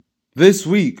This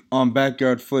week on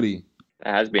Backyard Footy.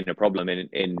 There has been a problem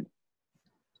in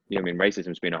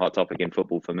racism's been a hot topic in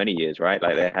football for many years, right?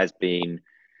 Like there has been,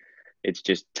 it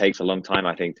just takes a long time,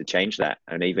 I think, to change that.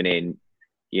 And even in,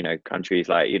 countries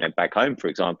like, back home, for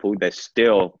example, there's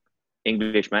still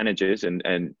English managers and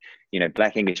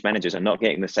black English managers are not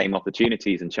getting the same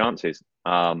opportunities and chances.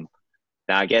 Now,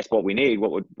 I guess what we need,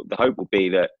 the hope will be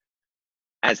that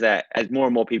as more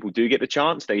and more people do get the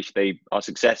chance, they are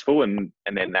successful, and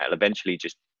then that'll eventually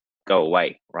just go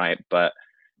away, right? But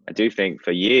I do think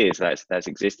for years that's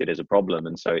existed as a problem,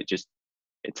 and so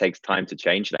it takes time to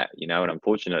change that, And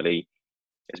unfortunately,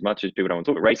 as much as people don't want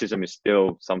to talk, racism is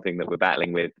still something that we're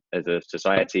battling with as a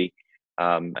society,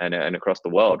 and across the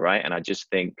world, right? And I just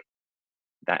think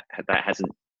that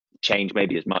hasn't changed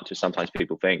maybe as much as sometimes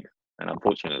people think, and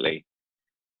unfortunately,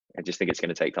 I just think it's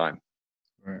going to take time.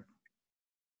 Right.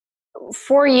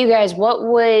 For you guys, what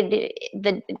would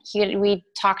we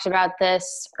talked about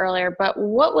this earlier, but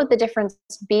what would the difference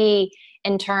be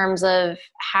in terms of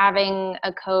having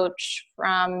a coach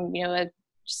from,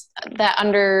 that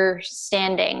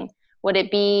understanding? Would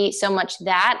it be so much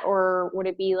that, or would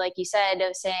it be, like you said,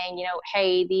 of saying,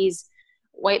 hey, these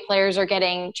white players are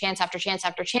getting chance after chance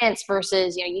after chance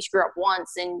versus, you screw up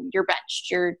once and you're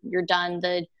benched, you're done.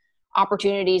 The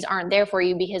opportunities aren't there for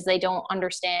you because they don't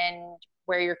understand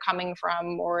where you're coming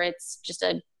from, or it's just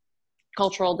a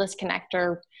cultural disconnect,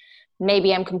 or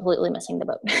maybe I'm completely missing the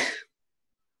boat.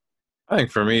 I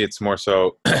think for me, it's more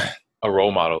so a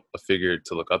role model, a figure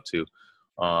to look up to.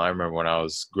 I remember when I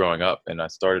was growing up and I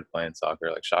started playing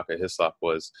soccer, like Shaka Hislop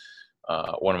was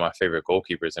one of my favorite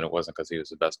goalkeepers, and it wasn't because he was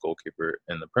the best goalkeeper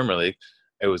in the Premier League.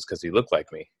 It was because he looked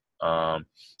like me. And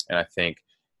I think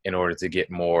in order to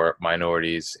get more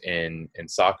minorities in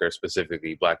soccer,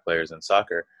 specifically black players in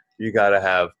soccer, you got to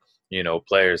have,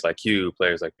 players like you,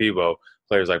 players like Peebo,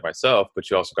 players like myself, but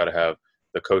you also got to have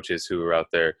the coaches who are out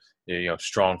there,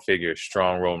 strong figures,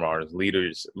 strong role models,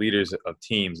 leaders of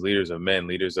teams, leaders of men,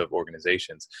 leaders of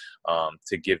organizations,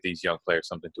 to give these young players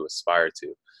something to aspire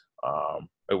to.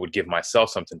 It would give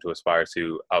myself something to aspire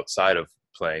to outside of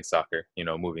playing soccer,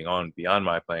 moving on beyond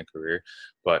my playing career,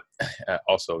 but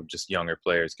also just younger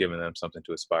players, giving them something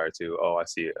to aspire to. Oh, I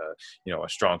see a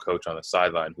strong coach on the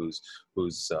sideline who's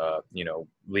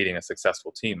leading a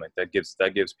successful team. Like that gives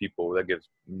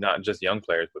not just young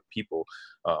players, but people,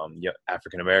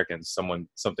 African Americans,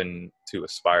 something to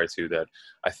aspire to that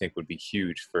I think would be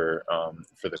huge for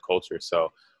the culture.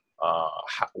 So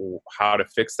how to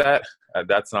fix that,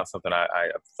 that's not something I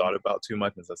have thought about too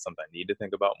much, and that's something I need to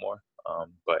think about more.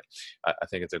 But I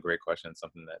think it's a great question,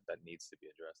 something that needs to be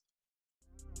addressed.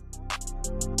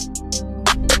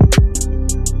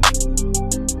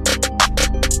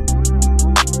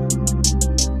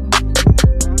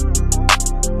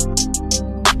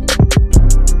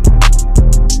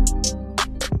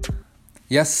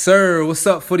 Yes, sir. What's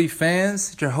up, footy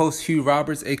fans? It's your host, Hugh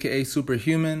Roberts, a.k.a.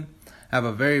 Superhuman. I have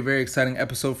a very, very exciting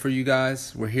episode for you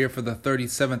guys. We're here for the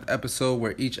 37th episode,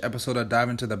 where each episode I dive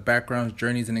into the backgrounds,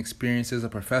 journeys, and experiences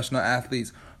of professional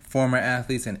athletes, former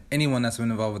athletes, and anyone that's been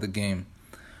involved with the game.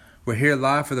 We're here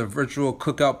live for the virtual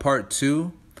Cookout Part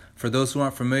 2. For those who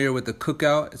aren't familiar with the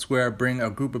Cookout, it's where I bring a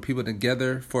group of people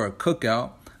together for a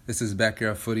cookout. This is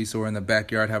Backyard Footy, so we're in the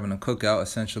backyard having a cookout,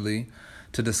 essentially,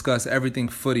 to discuss everything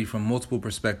footy from multiple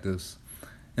perspectives.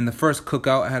 In the first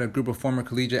cookout, I had a group of former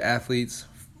collegiate athletes,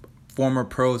 former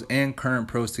pros and current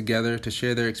pros together to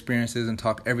share their experiences and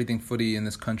talk everything footy in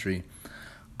this country.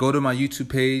 Go to my YouTube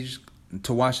page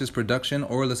to watch this production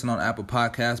or listen on Apple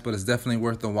Podcasts, but it's definitely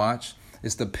worth the watch.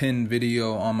 It's the pinned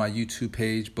video on my YouTube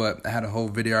page, but I had a whole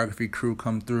videography crew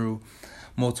come through,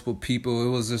 multiple people. It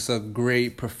was just a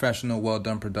great, professional,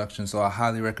 well-done production, so I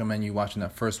highly recommend you watching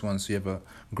that first one so you have a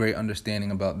great understanding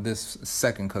about this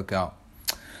second cookout.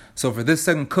 So for this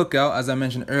second cookout, as I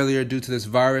mentioned earlier, due to this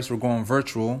virus, we're going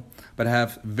virtual, but I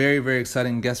have very, very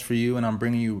exciting guests for you, and I'm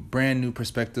bringing you brand new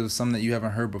perspectives, some that you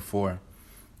haven't heard before.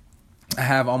 I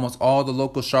have almost all the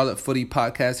local Charlotte footy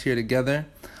podcasts here together,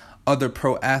 other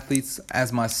pro athletes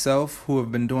as myself who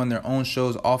have been doing their own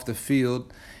shows off the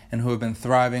field and who have been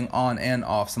thriving on and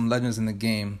off, some legends in the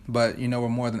game. But, we're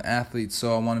more than athletes,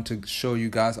 so I wanted to show you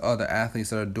guys other athletes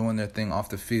that are doing their thing off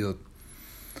the field.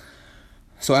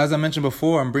 So as I mentioned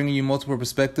before, I'm bringing you multiple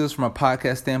perspectives from a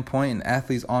podcast standpoint and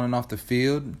athletes on and off the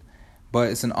field.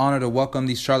 But it's an honor to welcome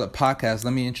these Charlotte podcasts.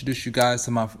 Let me introduce you guys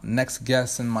to my next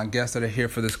guests and my guests that are here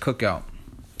for this cookout.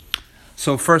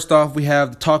 So first off, we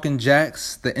have Talking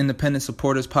Jacks, the Independent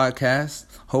Supporters podcast,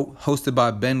 hosted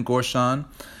by Ben Gorshon.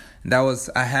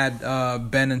 I had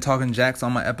Ben and Talking Jacks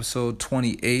on my episode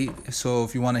 28. So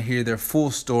if you want to hear their full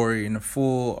story and the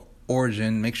full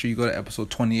origin, make sure you go to episode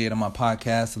 28 of my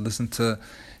podcast to listen to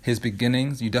his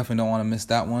beginnings. You definitely don't want to miss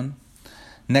that one.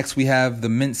 Next, we have the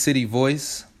Mint City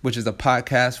Voice, which is a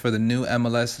podcast for the new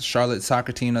MLS Charlotte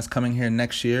soccer team that's coming here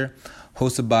next year,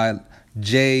 hosted by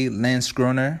Jay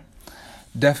Landskroner.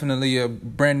 Definitely a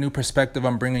brand new perspective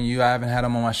I'm bringing you. I haven't had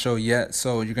him on my show yet,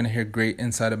 so you're going to hear great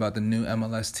insight about the new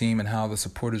MLS team and how the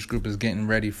supporters group is getting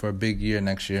ready for a big year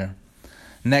next year.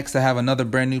 Next, I have another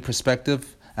brand new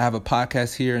perspective. I have a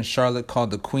podcast here in Charlotte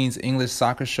called the Queen's English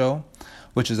Soccer Show,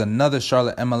 which is another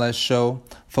Charlotte MLS show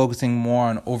focusing more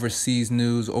on overseas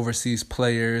news, overseas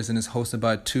players, and is hosted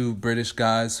by two British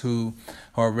guys who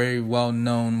are very well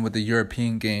known with the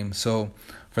European game. So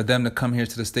for them to come here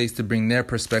to the States to bring their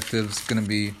perspectives is going to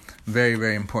be very,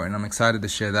 very important. I'm excited to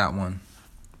share that one.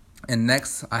 And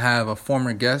next, I have a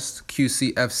former guest,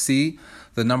 QCFC,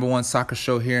 the number one soccer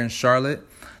show here in Charlotte.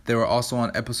 They were also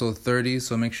on episode 30,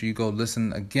 so make sure you go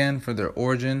listen again for their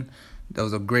origin. That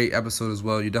was a great episode as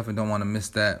well. You definitely don't want to miss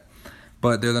that.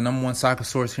 But they're the number one soccer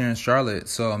source here in Charlotte,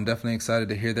 so I'm definitely excited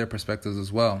to hear their perspectives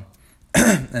as well.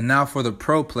 And now for the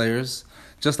pro players.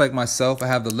 Just like myself, I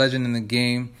have the legend in the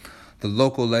game, the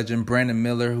local legend, Brandon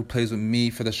Miller, who plays with me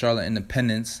for the Charlotte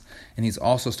Independents. And he's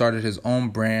also started his own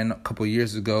brand a couple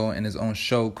years ago and his own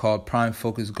show called Prime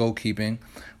Focus Goalkeeping,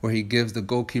 where he gives the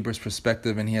goalkeeper's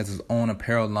perspective and he has his own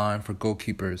apparel line for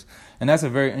goalkeepers. And that's a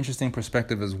very interesting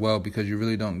perspective as well, because you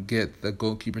really don't get the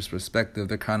goalkeeper's perspective.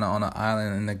 They're kind of on an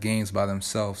island in the games by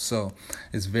themselves. So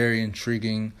it's very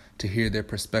intriguing to hear their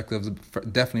perspectives,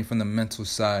 definitely from the mental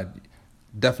side.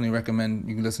 Definitely recommend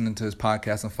you listening to his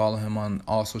podcast and follow him on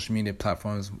all social media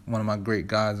platforms. One of my great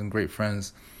guys and great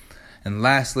friends. And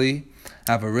lastly,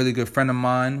 I have a really good friend of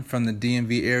mine from the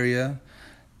DMV area,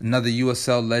 another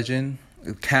USL legend,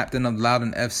 captain of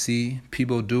Loudoun FC,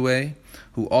 Pibo Due,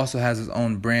 who also has his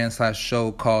own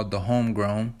brand/show called The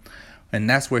Homegrown. And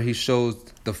that's where he shows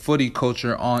the footy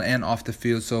culture on and off the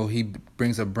field. So he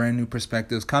brings a brand new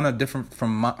perspective. It's kind of different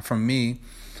from me,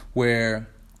 where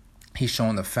he's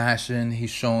showing the fashion. He's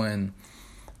showing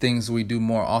things we do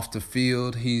more off the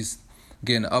field. He's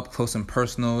getting up close and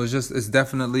personal. It's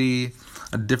definitely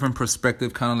a different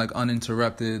perspective, kind of like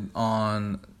uninterrupted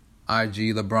on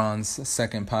IG, LeBron's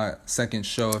second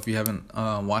show. If you haven't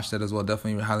watched that as well,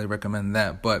 definitely highly recommend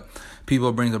that. But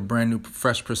People brings a brand new,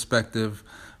 fresh perspective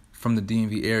from the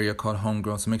DMV area called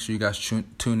Homegrown. So make sure you guys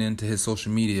tune in to his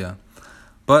social media.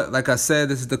 But like I said,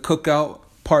 this is the Cookout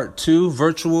Part 2,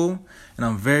 virtual. And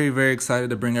I'm very, very excited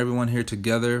to bring everyone here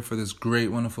together for this great,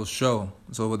 wonderful show.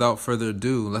 So without further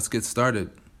ado, let's get started.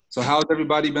 So how's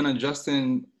everybody been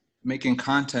adjusting, making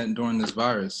content during this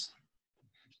virus?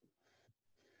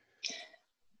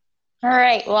 All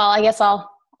right. Well, I guess I'll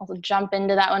jump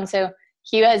into that one. So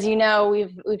Hugh, as you know,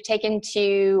 we've taken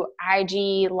to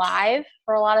IG Live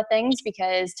for a lot of things,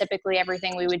 because typically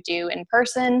everything we would do in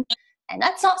person, and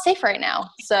that's not safe right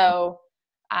now. So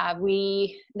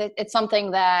it's something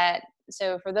that,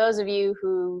 so for those of you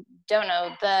who don't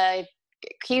know, the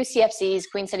QCFC's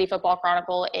Queen City Football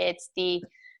Chronicle, it's the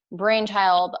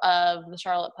brainchild of the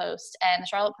Charlotte Post. And the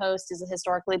Charlotte Post is a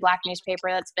historically Black newspaper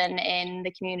that's been in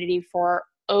the community for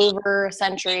over a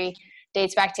century,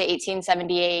 dates back to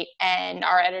 1878. And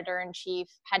our editor-in-chief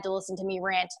had to listen to me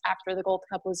rant after the Gold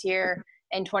Cup was here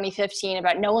in 2015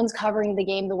 about no one's covering the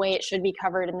game the way it should be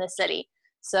covered in this city.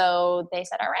 So they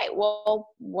said, all right, well,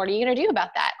 what are you going to do about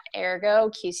that?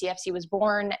 Ergo, QCFC was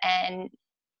born, and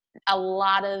a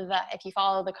lot of, if you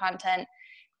follow the content,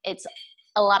 it's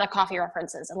a lot of coffee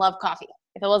references. I love coffee.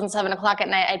 If it wasn't 7 o'clock at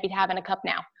night, I'd be having a cup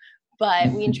now.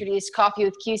 But we introduced Coffee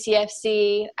with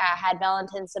QCFC, had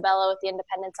Valentin Sabello with the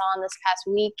Independents on this past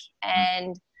week.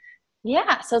 And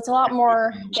yeah, so it's a lot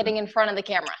more getting in front of the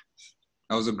camera.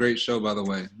 That was a great show, by the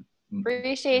way.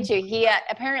 Appreciate you.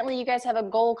 Apparently you guys have a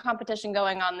goal competition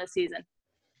going on this season.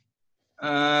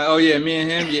 Oh yeah, me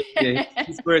and him. Yeah.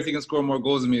 He swears he can score more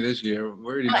goals than me this year.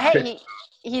 Hey,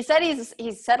 he said he's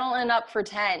settling up for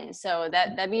 10, so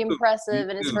that'd be impressive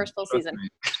in his first full season.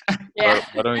 Yeah.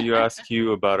 Why don't you ask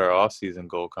Hugh about our off-season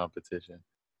goal competition?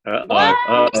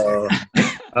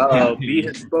 Be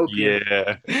his spoken.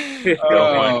 Yeah.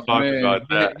 Oh, talk man. about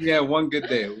that. Yeah, one good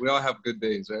day. We all have good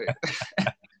days, right?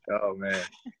 Oh man.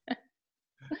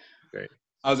 Great.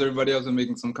 How's everybody else been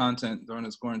making some content during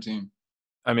this quarantine?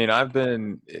 I mean, I've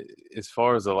been, as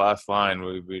far as the last line,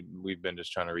 we've been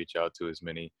just trying to reach out to as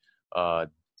many, a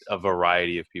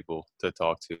variety of people to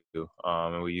talk to.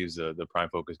 And we use the Prime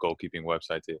Focus Goalkeeping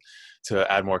website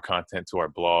to add more content to our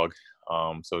blog.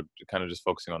 So kind of just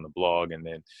focusing on the blog, and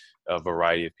then a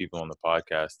variety of people on the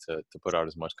podcast to put out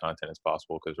as much content as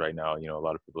possible. Because right now, a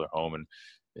lot of people are home and,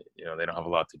 they don't have a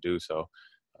lot to do. So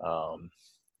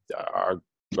our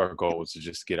our goal was to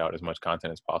just get out as much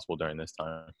content as possible during this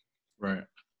time. Right.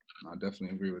 I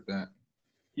definitely agree with that.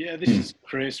 Yeah, this is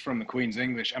Chris from the Queen's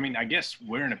English. I mean, I guess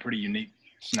we're in a pretty unique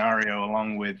scenario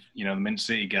along with, the Mint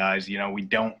City guys. We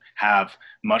don't have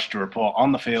much to report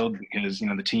on the field because,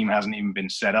 the team hasn't even been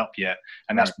set up yet.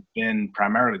 And that's been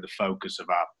primarily the focus of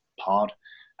our pod.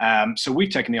 So we've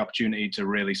taken the opportunity to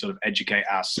really sort of educate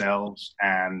ourselves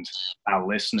and our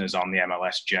listeners on the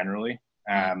MLS generally.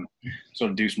 Sort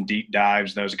of do some deep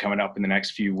dives. Those are coming up in the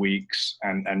next few weeks.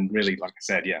 And really, like I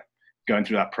said, going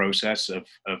through that process of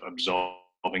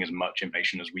absorbing as much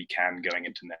information as we can going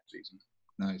into next season.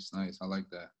 Nice. I like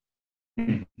that.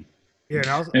 Yeah,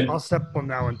 and I'll step on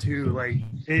that one too. Like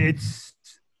it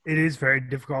is very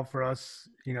difficult for us.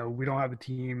 We don't have a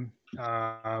team,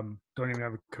 don't even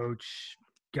have a coach.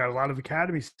 Got a lot of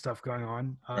academy stuff going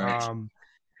on. Right.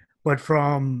 But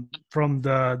from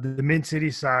the Mint City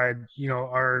side, we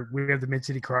have the Mint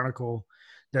City Chronicle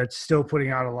that's still putting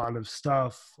out a lot of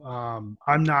stuff.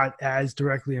 I'm not as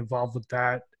directly involved with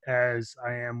that as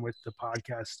I am with the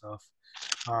podcast stuff.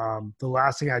 The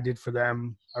last thing I did for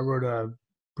them, I wrote a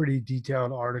pretty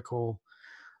detailed article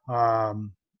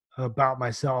about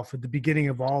myself at the beginning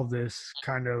of all of this,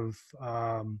 kind of,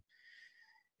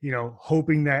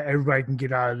 hoping that everybody can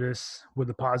get out of this with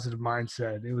a positive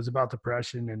mindset. It was about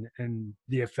depression and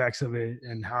the effects of it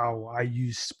and how I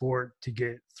use sport to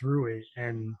get through it.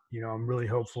 And, I'm really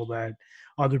hopeful that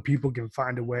other people can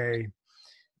find a way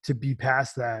to be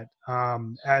past that.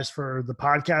 As for the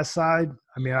podcast side,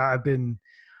 I mean,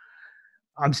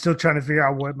 I'm still trying to figure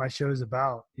out what my show is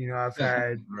about. I've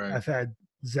had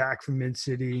Zach from Mint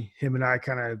City. Him and I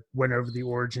kind of went over the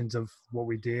origins of what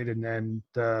we did, and then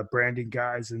the branding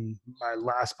guys in my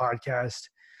last podcast.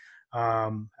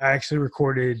 I actually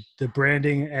recorded the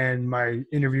branding and my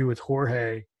interview with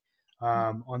Jorge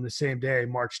on the same day,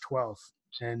 March 12th,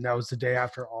 and that was the day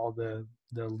after all the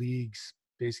leagues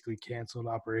basically canceled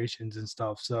operations and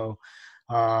stuff. So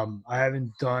I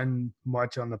haven't done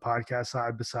much on the podcast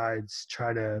side besides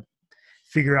try to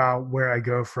figure out where I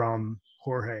go from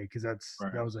Jorge, because that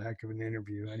was a heck of an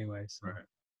interview anyway. So. Right.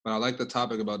 But I like the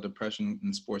topic about depression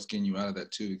and sports getting you out of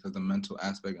that too, because the mental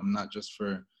aspect, not just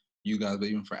for you guys, but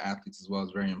even for athletes as well,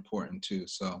 is very important too.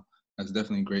 So that's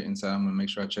definitely great insight. I'm going to make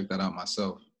sure I check that out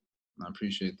myself. I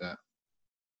appreciate that.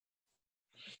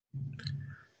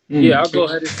 Yeah, I'll go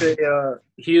ahead and say,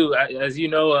 Hugh, as you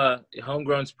know,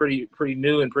 Homegrown's pretty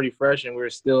new and pretty fresh, and we're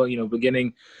still,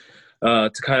 beginning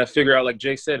to kind of figure out, like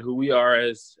Jake said, who we are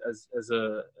as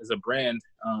a brand.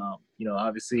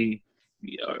 Obviously,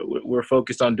 we're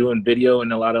focused on doing video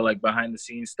and a lot of like behind the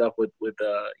scenes stuff with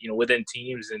within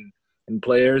teams and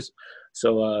players.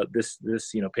 So this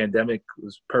pandemic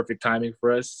was perfect timing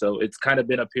for us. So it's kind of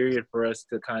been a period for us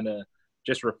to kind of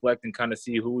just reflect and kind of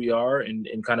see who we are and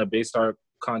kind of base our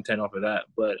content off of that.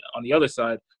 But on the other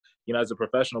side, as a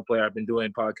professional player, I've been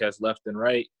doing podcasts left and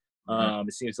right.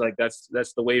 It seems like that's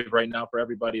the wave right now for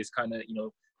everybody, is kind of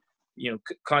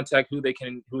contact who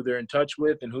they're in touch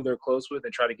with and who they're close with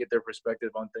and try to get their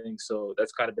perspective on things. So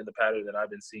that's kind of been the pattern that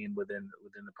I've been seeing within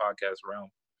the podcast realm.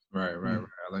 Right.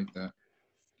 I like that.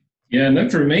 Yeah, and then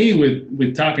for me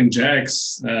with Talking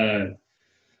Jacks, I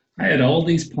had all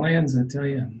these plans, I tell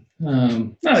you.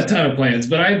 Not a ton of plans,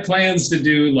 but I had plans to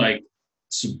do like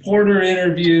supporter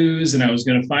interviews, and I was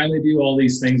going to finally do all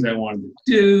these things I wanted to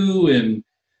do. And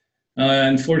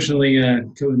unfortunately,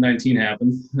 COVID-19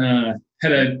 happened.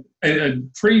 Had a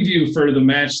preview for the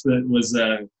match that was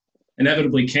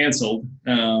inevitably canceled,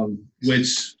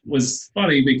 which was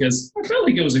funny because I felt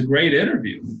like it was a great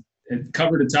interview. It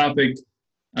covered a topic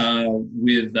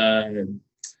with a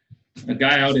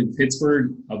guy out in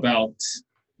Pittsburgh about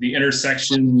the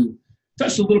intersection.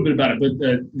 Touched a little bit about it, but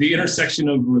the intersection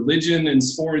of religion and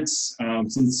sports,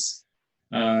 since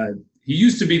he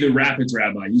used to be the Rapids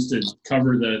rabbi, used to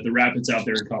cover the Rapids out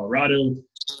there in Colorado.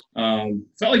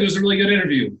 Felt like it was a really good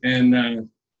interview, and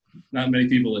not many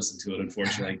people listened to it,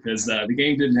 unfortunately, because the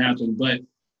game didn't happen. But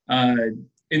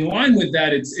in line with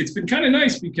that, it's been kind of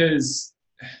nice because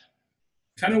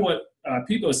kind of what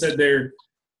Pipo said there,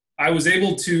 I was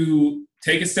able to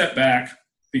take a step back,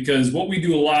 because what we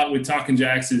do a lot with Talking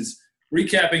Jacks is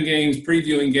recapping games,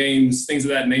 previewing games, things of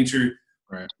that nature.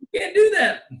 Right. We can't do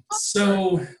that.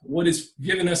 So what it's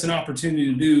given us an opportunity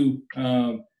to do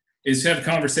is have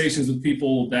conversations with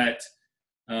people that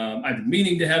I've been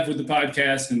meaning to have with the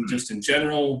podcast and just in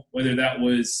general, whether that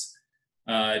was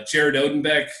Jared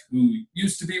Odenbeck, who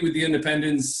used to be with the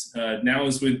Independents, now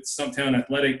is with Stumptown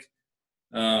Athletic,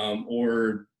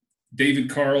 or David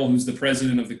Carl, who's the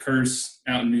president of the Curse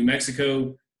out in New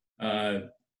Mexico.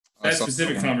 That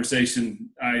specific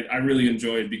conversation I really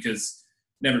enjoyed, because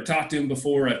never talked to him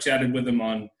before. I've chatted with him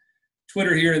on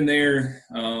Twitter here and there,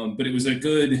 but it was a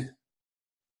good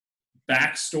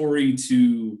backstory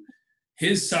to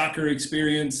his soccer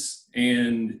experience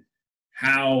and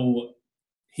how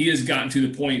he has gotten to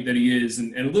the point that he is,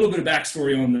 and a little bit of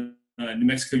backstory on the New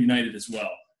Mexico United as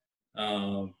well.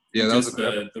 Yeah, that was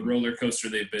the roller coaster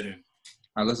they've been in.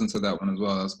 I listened to that one as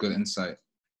well. That was good insight,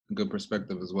 good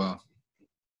perspective as well.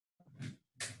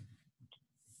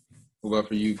 What about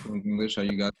for you, Queen's English? How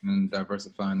you guys been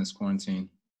diversifying this quarantine?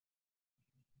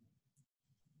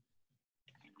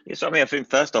 Yeah, so I mean, I think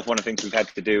first off, one of the things we've had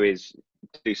to do is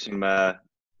do some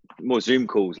more Zoom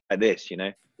calls like this, you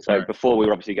know. So Right. before we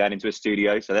were obviously going into a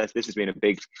studio, so this has been a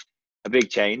big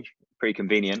change, pretty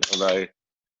convenient, although it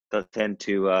does tend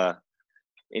to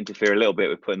interfere a little bit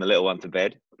with putting the little one to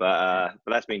bed. But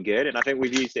that's been good, and I think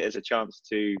we've used it as a chance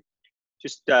to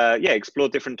just explore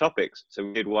different topics. So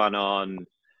we did one on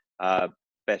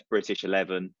best British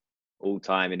 11 all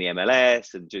time in the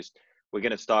MLS, and just we're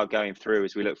going to start going through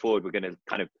as we look forward. We're going to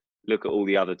kind of look at all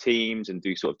the other teams and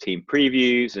do sort of team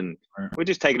previews, and we're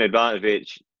just taking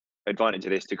advantage of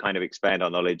this to kind of expand our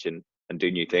knowledge and do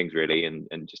new things really, and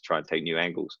just try and take new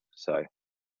angles. So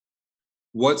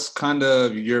What's kind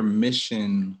of your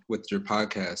mission with your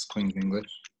podcast, Queen's English?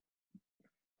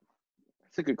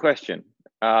 that's a good question.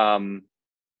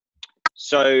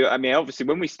 So I mean, obviously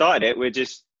when we started it, we're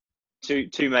just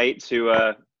two mates who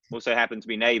also happen to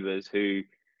be neighbors who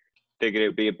figured it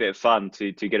would be a bit of fun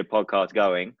to get a podcast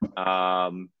going.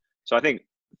 So I think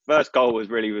first goal was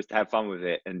to have fun with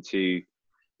it and to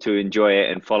enjoy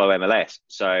it and follow MLS.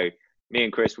 So me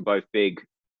and Chris were both big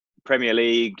Premier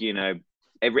League, you know,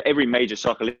 every major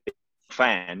soccer league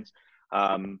fans,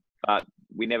 but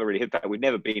we never really hit that. We've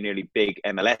never been really big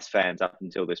MLS fans up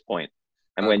until this point.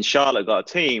 And when Charlotte got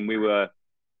a team, we were,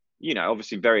 you know,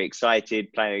 obviously very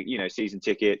excited, playing, you know, season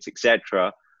tickets,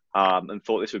 etc. And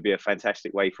thought this would be a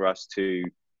fantastic way for us to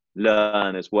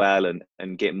learn as well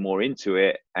and get more into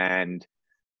it. And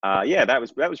that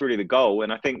was really the goal.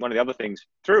 And I think one of the other things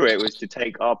through it was to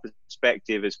take our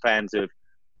perspective as fans of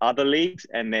other leagues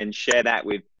and then share that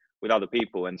with other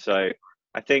people. And so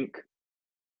I think,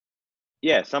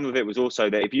 some of it was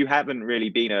also that if you haven't really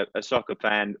been a soccer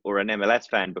fan or an MLS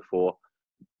fan before,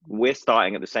 we're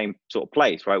starting at the same sort of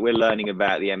place, right? We're learning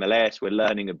about the MLS, we're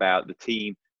learning about the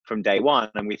team from day one,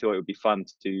 and we thought it would be fun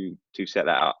to set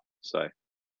that up. So I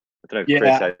don't know if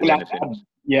Chris has anything.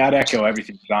 Yeah, I'd echo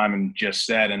everything Simon just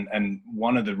said. And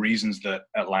one of the reasons that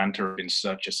Atlanta have been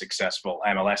such a successful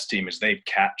MLS team is they've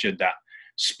captured that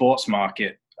sports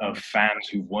market of fans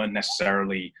who weren't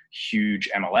necessarily huge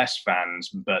MLS fans,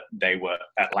 but they were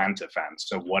Atlanta fans.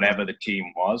 So whatever the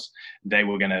team was, they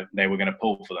were gonna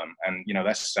pull for them. And you know,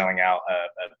 they're selling out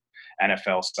a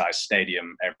NFL-sized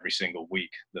stadium every single week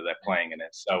that they're playing in it.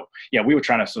 So yeah, we were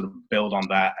trying to sort of build on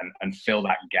that and fill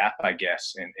that gap, I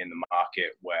guess, in the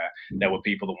market where there were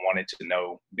people that wanted to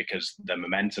know, because the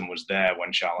momentum was there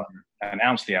when Charlotte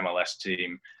announced the MLS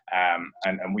team,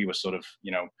 and we were sort of,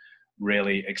 you know,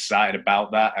 really excited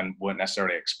about that and weren't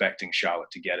necessarily expecting Charlotte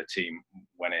to get a team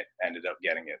when it ended up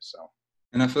getting it. So,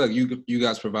 and I feel like you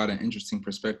guys provide an interesting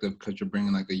perspective because you're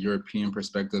bringing like a European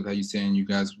perspective. How you saying you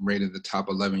guys rated the top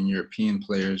 11 European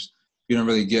players. You don't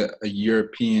really get a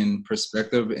European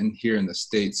perspective in here in the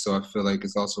States. So I feel like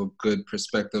it's also a good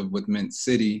perspective with Mint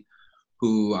City,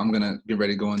 who I'm going to get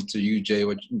ready to go into you, Jay,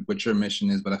 what your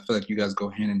mission is. But I feel like you guys go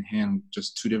hand in hand,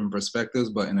 just two different perspectives,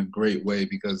 but in a great way,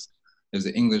 because there's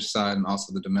the English side and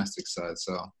also the domestic side.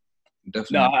 So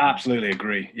definitely. No, I absolutely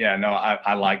agree. Yeah, no,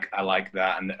 I like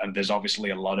that. And there's obviously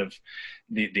a lot of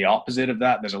the opposite of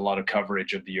that. There's a lot of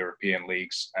coverage of the European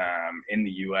leagues in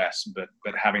the US, but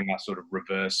having that sort of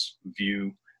reverse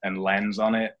view and lens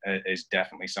on it is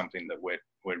definitely something that we're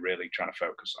really trying to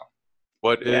focus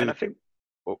on. And I think,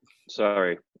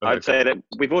 I'd say that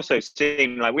we've also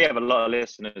seen, like, we have a lot of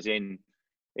listeners in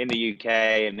the UK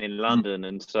and in London.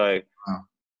 And so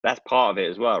that's part of it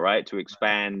as well, right? To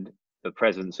expand the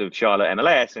presence of Charlotte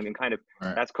MLS, and then kind of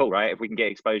that's cool, right? If we can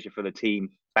get exposure for the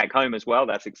team back home as well,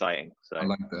 that's exciting. So I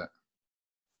like that.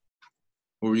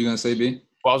 What were you gonna say, B?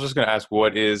 Well, I was just gonna ask,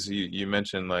 what is you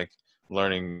mentioned like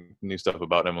learning new stuff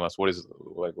about MLS? What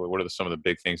are some of the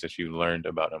big things that you learned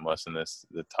about MLS in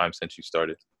the time since you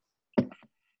started?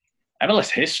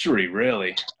 MLS history,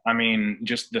 really. I mean,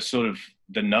 just the sort of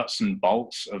the nuts and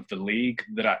bolts of the league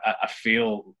that I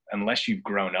feel, unless you've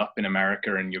grown up in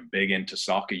America and you're big into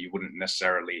soccer, you wouldn't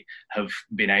necessarily have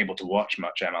been able to watch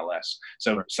much MLS.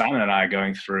 So Simon and I are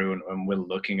going through and we're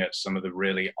looking at some of the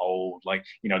really old, like,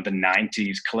 you know, the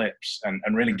 90s clips and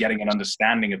really getting an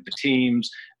understanding of the teams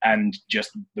and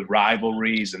just the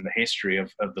rivalries and the history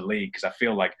of the league. Because I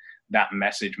feel like that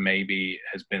message maybe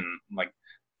has been like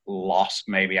lost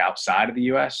maybe outside of the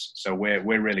US. So we're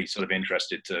really sort of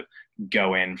interested to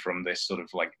go in from this sort of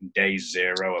like day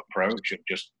zero approach of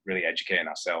just really educating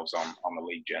ourselves on the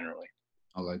league generally.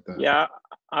 I like that. Yeah,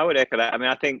 I would echo that. I mean,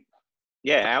 I think,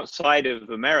 yeah, outside of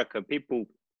America, people,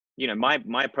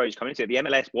 my approach coming into it, the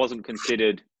MLS wasn't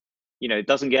considered, it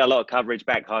doesn't get a lot of coverage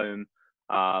back home.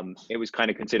 It was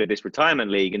kind of considered this retirement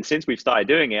league. And since we've started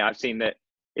doing it, I've seen that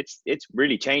it's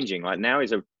really changing. Like now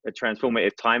is a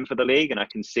transformative time for the league. And I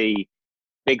can see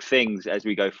big things as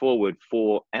we go forward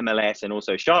for MLS and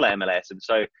also Charlotte MLS. And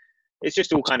so it's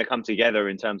just all kind of come together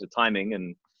in terms of timing,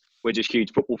 and we're just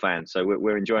huge football fans. So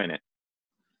we're enjoying it.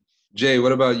 Jay,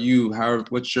 what about you?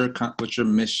 What's your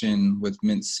mission with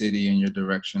Mint City and your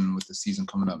direction with the season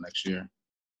coming up next year?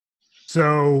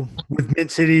 So with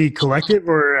Mint City Collective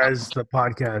or as the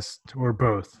podcast or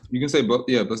both? You can say both.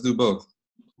 Yeah, let's do both.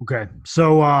 Okay.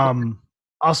 So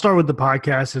I'll start with the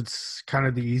podcast. It's kind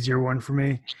of the easier one for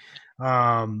me.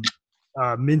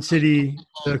 Mint City,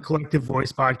 the Collective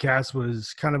Voice podcast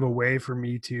was kind of a way for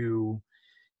me to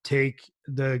take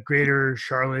the greater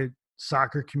Charlotte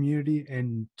soccer community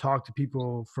and talk to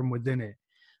people from within it,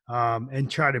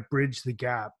 and try to bridge the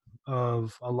gap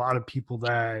of a lot of people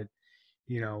that,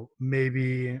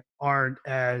 maybe aren't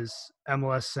as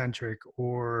MLS centric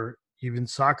or even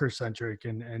soccer centric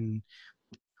and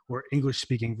or English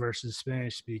speaking versus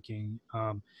Spanish speaking,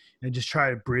 and just try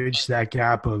to bridge that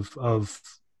gap of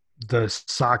the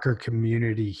soccer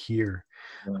community here.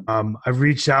 I've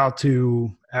reached out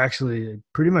to actually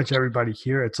pretty much everybody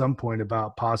here at some point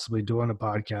about possibly doing a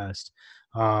podcast.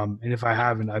 And if I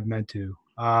haven't, I've meant to.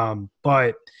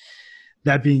 But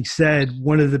that being said,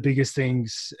 one of the biggest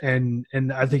things, and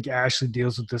I think Ashley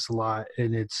deals with this a lot,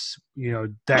 and it's,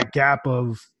 that gap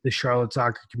of the Charlotte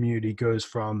soccer community goes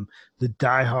from the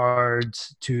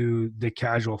diehards to the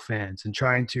casual fans, and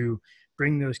trying to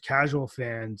bring those casual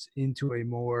fans into a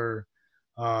more,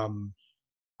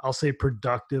 I'll say,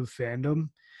 productive fandom.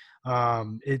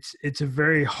 It's a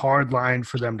very hard line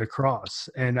for them to cross.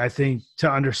 And I think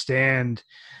to understand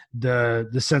the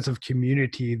sense of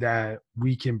community that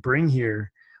we can bring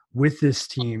here with this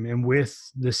team and with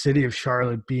the city of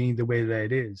Charlotte being the way that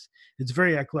it is, it's a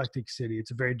very eclectic city.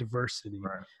 It's a very diverse city,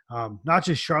 right. Not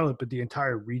just Charlotte, but the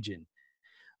entire region.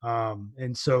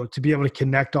 And so to be able to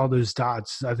connect all those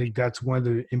dots, I think that's one of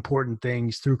the important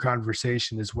things through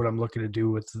conversation is what I'm looking to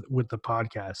do with the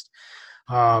podcast.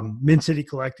 Mint City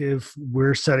Collective,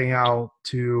 we're setting out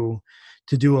to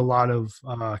do a lot of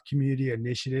community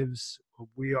initiatives.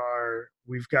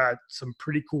 We've got some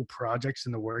pretty cool projects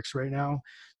in the works right now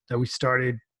that we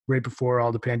started right before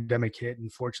all the pandemic hit.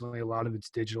 And fortunately, a lot of it's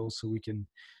digital, so we can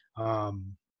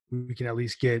at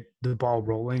least get the ball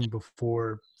rolling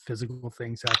before physical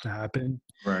things have to happen.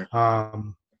 Right.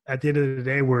 At the end of the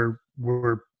day,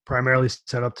 we're primarily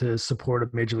set up to support a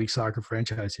Major League Soccer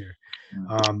franchise here.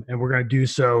 And we're going to do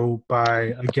so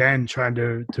by, again, trying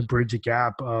to bridge a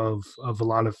gap of a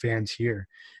lot of fans here.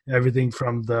 Everything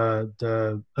from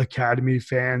the Academy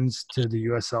fans to the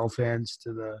USL fans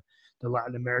to the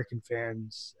Latin American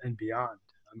fans and beyond.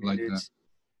 I mean,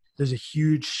 there's a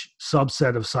huge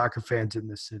subset of soccer fans in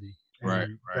this city. And right.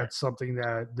 That's something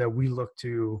that we look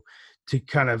to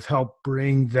kind of help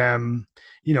bring them,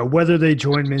 whether they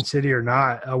join Mint City or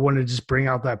not. I want to just bring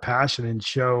out that passion and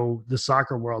show the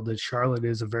soccer world that Charlotte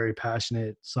is a very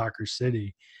passionate soccer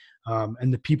city.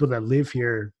 And the people that live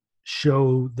here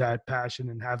show that passion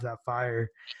and have that fire,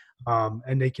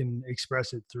 and they can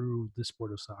express it through the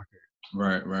sport of soccer.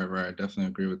 Right. Definitely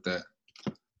agree with that.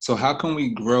 So how can we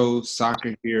grow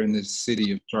soccer here in this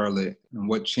city of Charlotte, and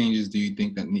what changes do you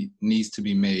think that needs to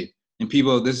be made? And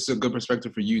people, this is a good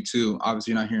perspective for you too.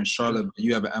 Obviously, you're not here in Charlotte, but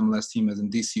you have an MLS team as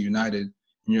in DC United, and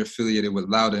you're affiliated with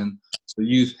Loudoun. So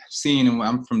you've seen, and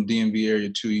I'm from DMV area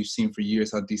too, you've seen for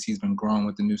years how DC's been growing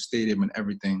with the new stadium and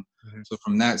everything. Mm-hmm. So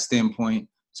from that standpoint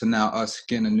to now us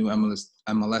getting a new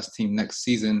MLS team next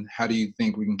season, how do you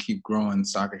think we can keep growing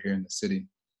soccer here in the city?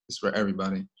 It's for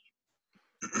everybody.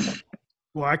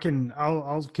 Well,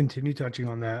 I'll continue touching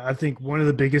on that. I think one of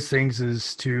the biggest things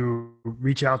is to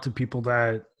reach out to people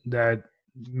that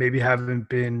maybe haven't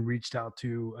been reached out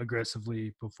to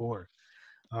aggressively before.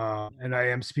 And I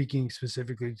am speaking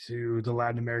specifically to the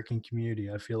Latin American community.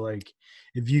 I feel like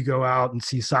if you go out and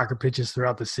see soccer pitches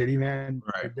throughout the city, man,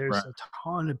 there's a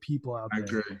ton of people out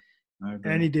there. I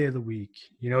agree. Any day of the week.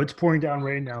 It's pouring down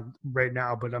right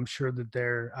now, but I'm sure that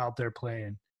they're out there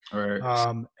playing. Right.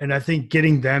 And I think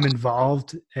getting them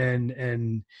involved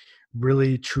and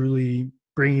really truly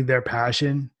bringing their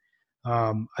passion,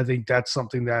 I think that's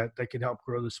something that can help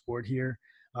grow the sport here.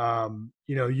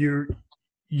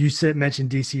 you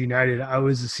mentioned DC United. I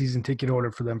was a season ticket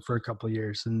holder for them for a couple of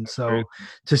years, and so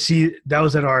to see that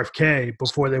was at RFK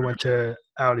before they went to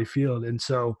Audi Field, and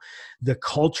so the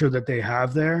culture that they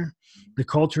have there, the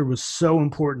culture was so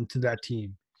important to that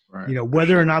team. Right. You know,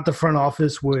 whether or not the front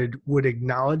office would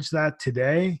acknowledge that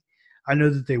today, I know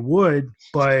that they would,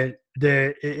 but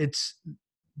it's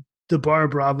the Barra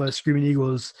Brava Screaming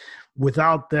Eagles.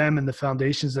 Without them and the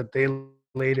foundations that they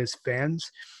laid as fans,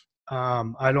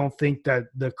 I don't think that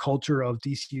the culture of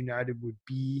DC United would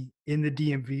be in the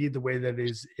DMV the way that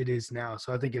it is now.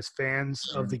 So I think as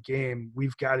fans of the game,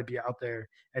 we've got to be out there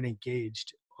and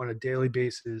engaged on a daily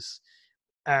basis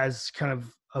as kind of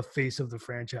a face of the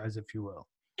franchise, if you will.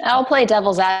 I'll play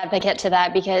devil's advocate to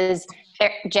that because,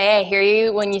 Jay, I hear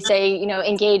you when you say, you know,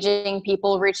 engaging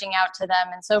people, reaching out to them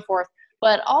and so forth.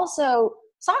 But also,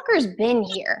 soccer's been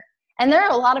here. And there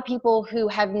are a lot of people who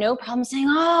have no problem saying,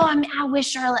 oh, I wish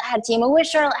Charlotte had a team. I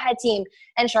wish Charlotte had a team.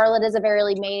 And Charlotte is a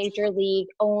very major league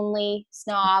only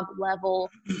snob level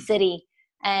city.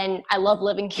 And I love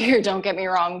living here, don't get me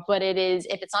wrong. But it is,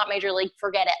 if it's not major league,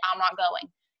 forget it. I'm not going.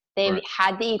 They've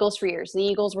had the Eagles for years. The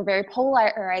Eagles were very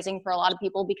polarizing for a lot of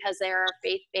people because they're a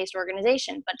faith-based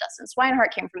organization. But Dustin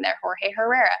Swinehart came from there, Jorge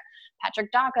Herrera,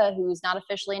 Patrick Daca, who's not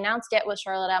officially announced yet with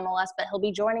Charlotte MLS, but he'll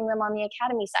be joining them on the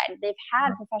academy side. They've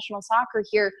had professional soccer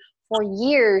here for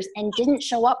years and didn't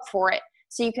show up for it.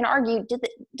 So you can argue,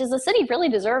 does the city really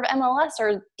deserve MLS,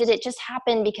 or did it just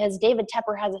happen because David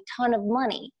Tepper has a ton of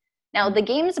money? Now, the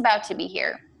game is about to be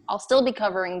here. I'll still be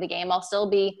covering the game.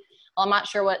 I'm not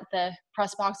sure what the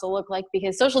press box will look like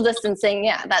because social distancing,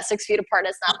 that 6 feet apart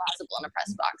is not possible in a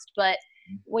press box. But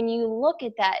when you look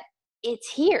at that,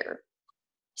 it's here.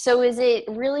 So is it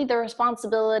really the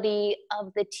responsibility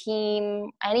of the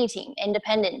team, any team,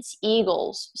 Independence,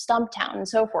 Eagles, Stumptown, and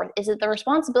so forth? Is it the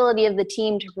responsibility of the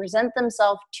team to present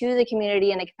themselves to the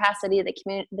community in a capacity that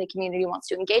the community wants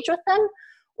to engage with them?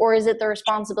 Or is it the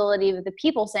responsibility of the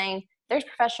people saying, there's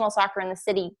professional soccer in the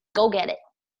city, go get it?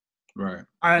 Right.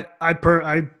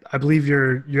 I believe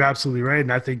you're absolutely right,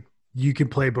 and I think you can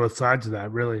play both sides of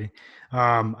that. Really,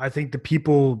 I think the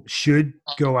people should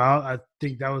go out. I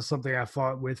think that was something I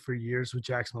fought with for years with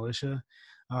Jack's Militia,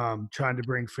 trying to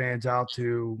bring fans out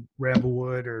to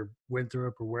Ramblewood or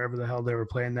Winthrop or wherever the hell they were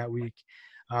playing that week.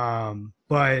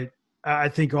 But I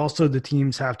think also the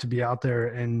teams have to be out there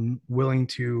and willing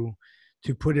to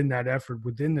put in that effort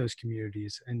within those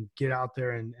communities and get out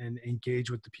there and engage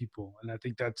with the people. And I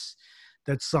think that's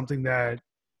something that,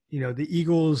 you know, the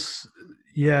Eagles,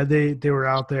 they were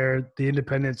out there. The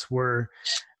Independents were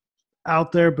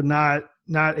out there, but not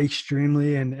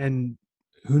extremely. And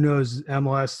who knows,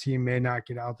 MLS team may not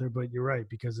get out there, but you're right,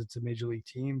 because it's a major league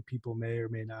team. People may or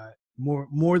may not,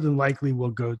 more than likely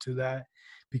will go to that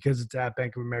because it's at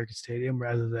Bank of America Stadium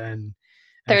rather than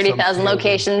 30,000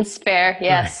 locations, fair,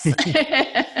 yes.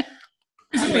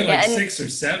 Something like 6 or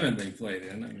 7 they played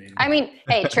in. I mean,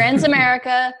 hey,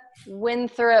 Transamerica,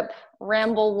 Winthrop,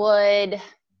 Ramblewood,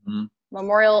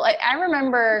 Memorial. I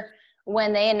remember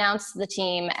when they announced the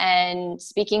team and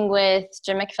speaking with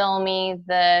Jim McPhillamy,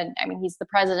 he's the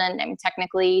president. I mean,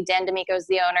 technically, Dan D'Amico's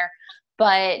the owner.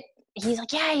 But he's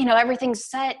like, everything's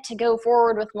set to go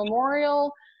forward with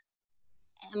Memorial.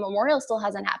 And Memorial still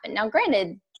hasn't happened. Now,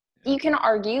 granted, you can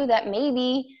argue that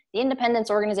maybe the Independence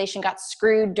organization got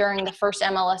screwed during the first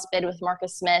MLS bid with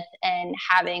Marcus Smith and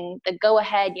having the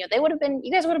go-ahead. You guys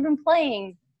would have been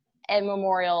playing at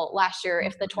Memorial last year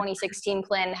if the 2016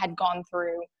 plan had gone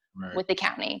through with the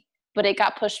county. But it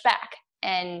got pushed back.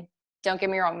 And don't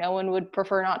get me wrong, no one would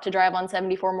prefer not to drive on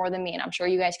 74 more than me. And I'm sure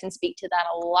you guys can speak to that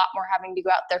a lot more, having to go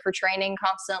out there for training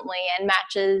constantly and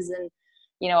matches and,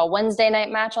 a Wednesday night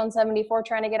match on 74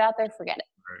 trying to get out there, forget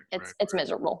it. It's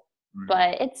miserable.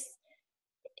 But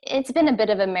it's been a bit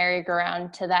of a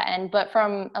merry-go-round to that end. But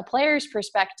from a player's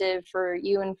perspective, for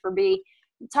you and for B,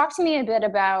 talk to me a bit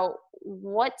about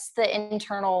what's the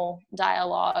internal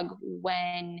dialogue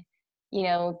when,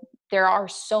 there are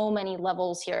so many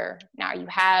levels here. Now you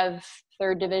have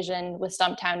third division with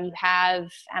Stumptown, you have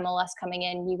MLS coming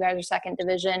in, you guys are second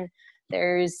division.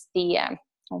 There's the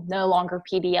no longer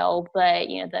PBL, but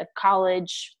the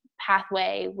college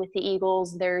pathway with the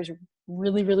Eagles. There's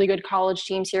really, really good college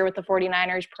teams here with the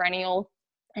 49ers, perennial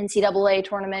NCAA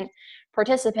tournament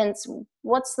participants.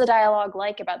 What's the dialogue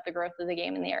like about the growth of the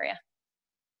game in the area?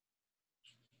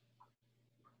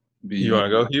 B, you want to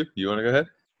go, Hugh? You want to go ahead?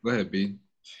 Go ahead, B.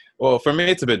 Well, for me,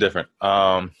 it's a bit different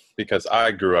because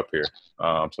I grew up here.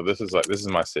 So this is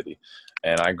my city,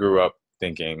 and I grew up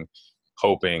thinking,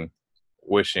 hoping,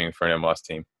 wishing for an MLS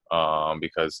team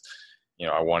because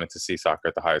I wanted to see soccer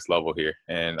at the highest level here,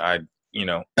 and I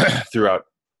throughout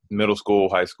middle school,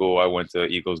 high school, I went to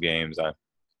Eagles games. I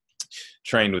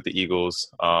trained with the Eagles,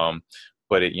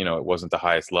 but it wasn't the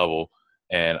highest level,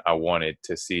 and I wanted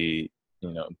to see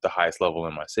the highest level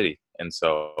in my city. And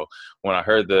so when I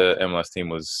heard the MLS team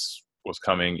was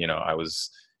coming, I was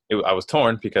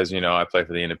torn because I play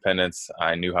for the Independents.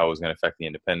 I knew how it was going to affect the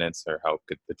Independents, or how it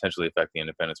could potentially affect the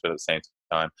Independents, but at the same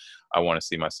time, I want to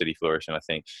see my city flourish. And I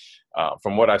think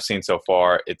from what I've seen so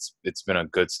far, it's been a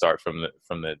good start from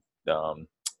the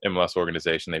MLS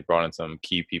organization. They brought in some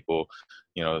key people,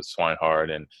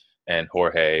 Swinehart and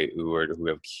Jorge, who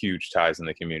have huge ties in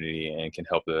the community and can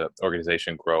help the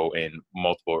organization grow in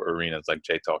multiple arenas, like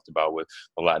Jay talked about, with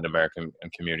the Latin American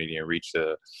community, and reach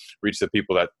the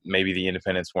people that maybe the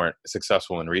Independents weren't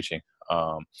successful in reaching.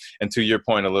 And to your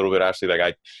point a little bit, Ashley,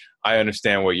 like I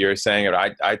understand what you're saying, and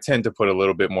I tend to put a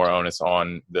little bit more onus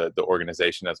on the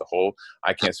organization as a whole.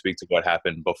 I can't speak to what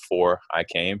happened before I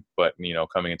came, but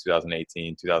coming in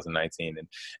 2018, 2019,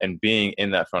 and being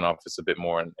in that front office a bit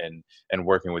more, and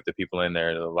working with the people in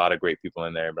there, there's a lot of great people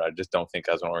in there, but I just don't think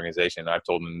as an organization, I've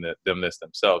told them this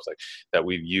themselves, like that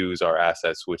we've used our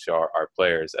assets, which are our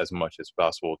players, as much as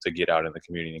possible to get out in the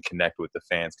community and connect with the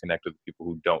fans, connect with the people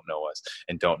who don't know us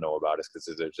and don't know about us,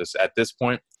 because there's just, at this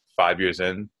point, 5-6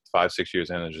 years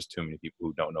in, there's just too many people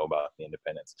who don't know about the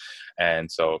Independents.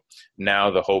 And so now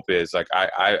the hope is, like,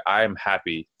 I'm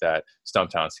happy that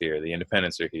Stumptown's here, the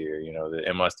Independents are here, the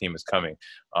MLS team is coming.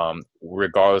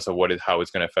 Regardless of how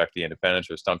it's going to affect the Independents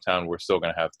or Stumptown, we're still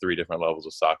going to have 3 different levels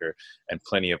of soccer and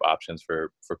plenty of options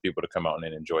for people to come out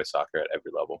and enjoy soccer at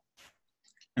every level.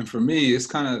 And for me,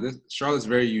 it's Charlotte's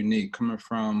very unique. Coming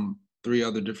from 3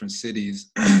 other different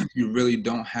cities, you really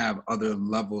don't have other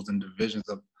levels and divisions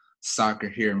of soccer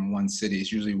here in one city.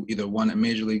 It's usually either one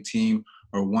major league team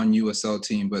or one USL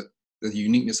team, but the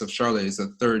uniqueness of Charlotte is a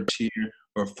 3rd tier,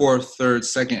 or 4th, 3rd,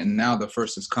 2nd, and now the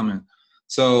 1st is coming.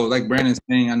 So like Brandon's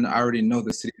saying, I already know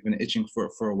the city's been itching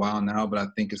for a while now, but I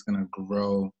think it's going to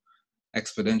grow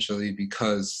exponentially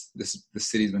because the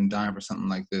city's been dying for something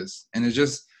like this. And it's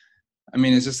just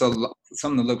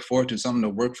something to look forward to, something to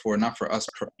work for, not for us,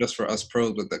 just for us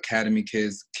pros, but the academy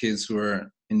kids who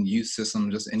are in youth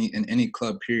system, just in any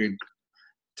club period.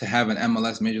 To have an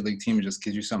MLS major league team, it just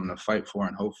gives you something to fight for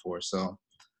and hope for. So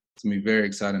it's gonna be very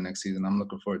exciting next season. I'm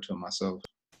looking forward to it myself.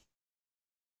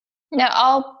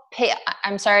 Now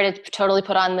I'm sorry to totally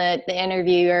put on the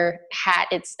interviewer hat.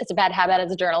 It's a bad habit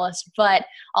as a journalist, but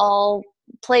I'll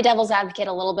play devil's advocate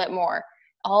a little bit more.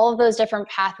 All of those different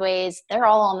pathways, they're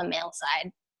all on the male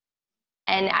side.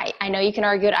 And I know you can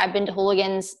argue it. I've been to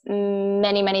Hooligans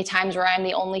many, many times where I'm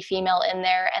the only female in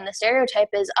there. And the stereotype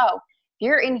is,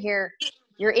 you're in here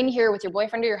with your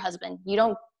boyfriend or your husband. You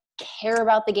don't care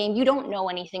about the game. You don't know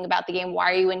anything about the game.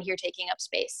 Why are you in here taking up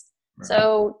space? Right.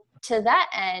 So to that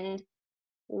end,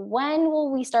 when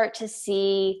will we start to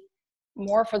see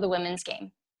more for the women's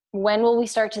game? When will we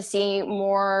start to see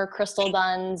more Crystal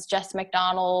Dunns, Jess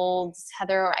McDonald's,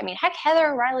 Heather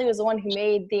O'Reilly was the one who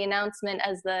made the announcement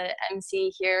as the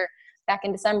MC here back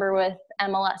in December with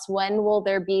MLS. When will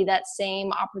there be that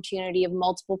same opportunity of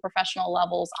multiple professional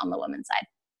levels on the women's side?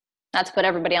 Not to put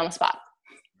everybody on the spot.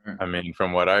 I mean,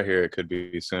 from what I hear, it could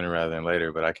be sooner rather than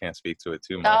later, but I can't speak to it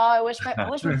too much. Oh, I wish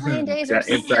my playing days were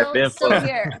still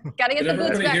here. Got to get the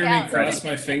boots back hear out. Me cross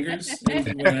my fingers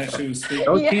when I actually was speaking.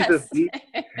 Don't keep this deep.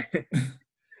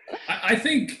 I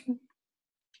think,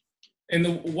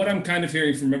 and what I'm kind of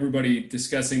hearing from everybody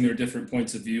discussing their different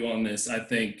points of view on this, I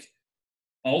think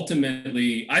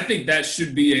ultimately, that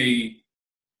should be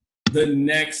the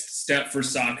next step for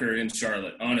soccer in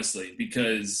Charlotte, honestly,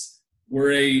 because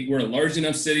we're a large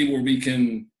enough city where we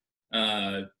can,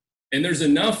 and there's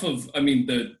enough of,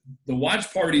 the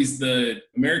watch parties the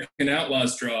American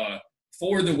Outlaws draw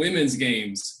for the women's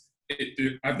games.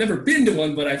 I've never been to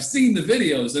one, but I've seen the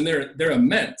videos, and they're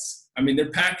immense.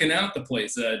 They're packing out the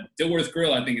place. Dilworth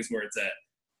Grill, I think, is where it's at,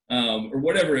 or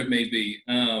whatever it may be.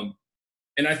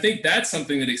 And I think that's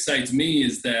something that excites me,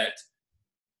 is that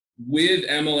with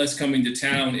MLS coming to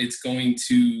town, it's going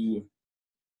to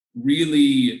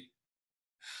really,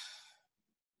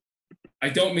 I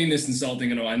don't mean this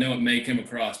insulting at all. I know it may come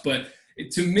across, but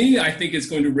to me, I think it's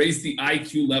going to raise the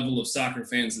IQ level of soccer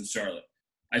fans in Charlotte.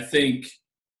 I think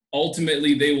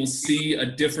ultimately they will see a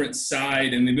different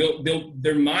side, and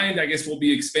their mind, I guess, will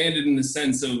be expanded in the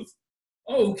sense of,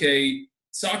 okay,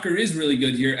 soccer is really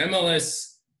good here. MLS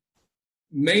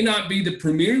may not be the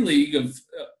Premier League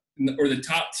or the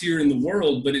top tier in the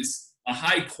world, but it's a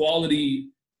high quality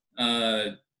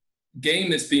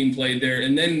game that's being played there.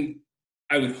 And then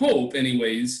I would hope,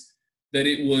 anyways, that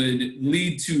it would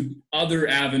lead to other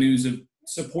avenues of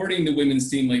supporting the women's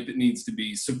team like it needs to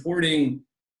be, supporting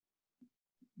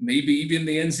maybe even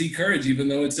the NC Courage, even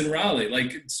though it's in Raleigh.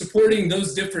 Like supporting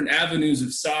those different avenues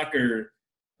of soccer,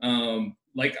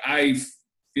 like I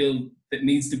feel that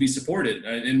needs to be supported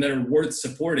and that are worth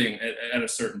supporting at a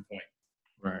certain point.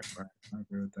 Right. I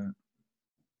agree with that.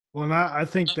 Well, and I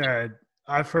think that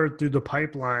I've heard through the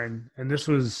pipeline, and this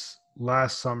was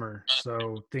last summer,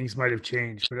 so things might have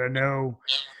changed. But I know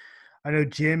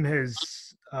Jim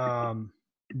has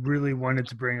really wanted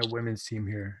to bring a women's team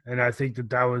here, and I think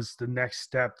that was the next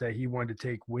step that he wanted to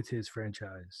take with his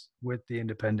franchise, with the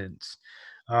Independents.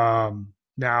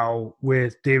 Now,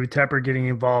 with David Tepper getting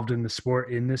involved in the sport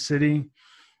in the city,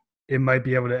 it might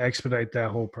be able to expedite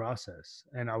that whole process,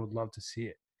 and I would love to see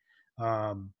it.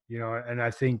 And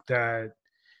I think that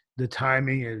the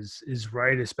timing is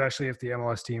right, especially if the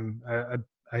MLS team,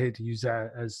 I hate to use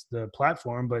that as the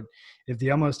platform, but if the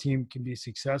MLS team can be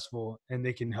successful and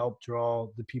they can help draw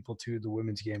the people to the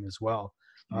women's game as well,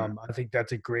 I think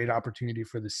that's a great opportunity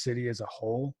for the city as a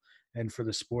whole and for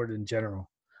the sport in general.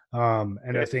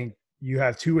 And I think you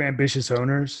have two ambitious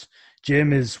owners.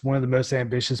 Jim is one of the most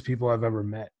ambitious people I've ever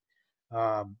met.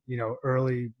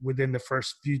 Early within the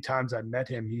first few times I met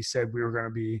him, he said we were going to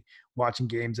be watching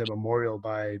games at Memorial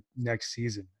by next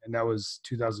season. And that was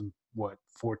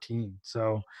 2014.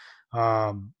 So,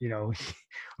 I'm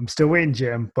still waiting,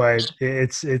 Jim, but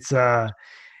he's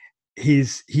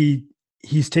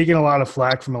taken a lot of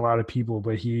flack from a lot of people,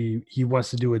 but he wants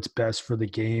to do what's best for the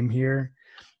game here.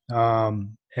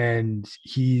 And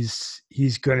he's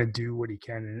going to do what he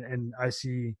can. And I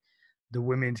see the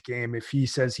women's game, if he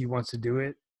says he wants to do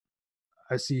it,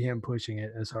 I see him pushing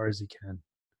it as hard as he can.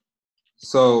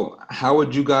 So how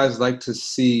would you guys like to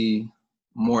see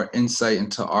more insight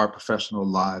into our professional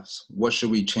lives? What should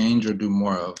we change or do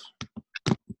more of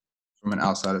from an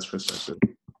outsider's perspective?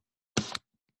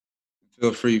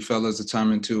 Feel free, fellas, to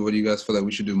chime in too. What do you guys feel like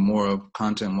we should do more of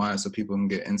content-wise so people can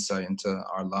get insight into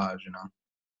our lives,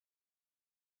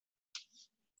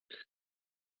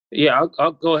 Yeah,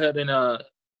 I'll go ahead and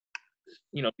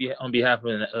be on behalf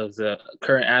of the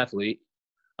current athlete.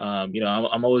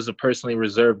 I'm always a personally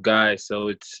reserved guy, so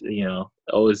it's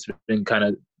always been kind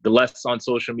of the less on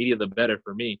social media, the better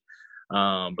for me.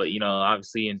 But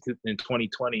obviously in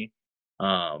 2020,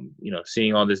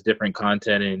 seeing all this different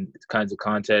content and kinds of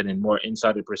content and more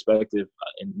insider perspective,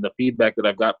 and the feedback that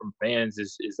I've got from fans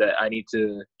is that I need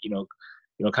to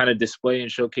kind of display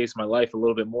and showcase my life a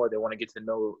little bit more. They want to get to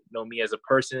know me as a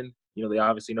person. They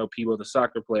obviously know people as a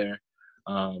soccer player.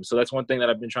 So that's one thing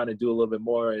that I've been trying to do a little bit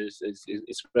more is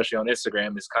especially on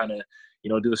Instagram, is kind of,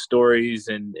 do the stories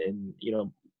and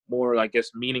more, I guess,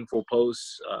 meaningful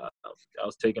posts. I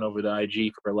was taking over the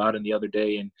IG for Loudon the other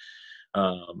day, and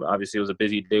obviously it was a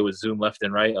busy day with Zoom left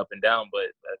and right, up and down, but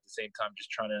at the same time,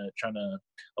 just trying to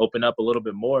open up a little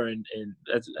bit more. And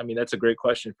that's a great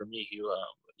question for me, Hugh.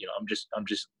 I'm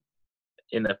just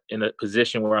in a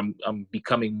position where I'm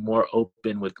becoming more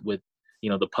open with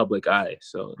the public eye.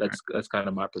 So that's kind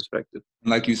of my perspective.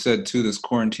 Like you said too, this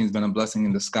quarantine's been a blessing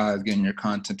in disguise, getting your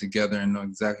content together and know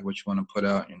exactly what you want to put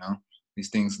out. These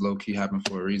things low key happen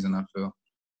for a reason, I feel.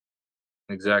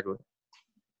 Exactly.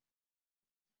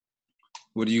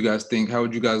 What do you guys think? How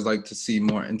would you guys like to see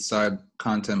more inside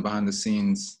content behind the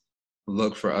scenes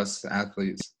look for us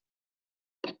athletes?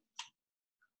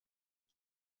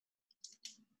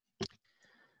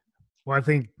 Well, I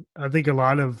think a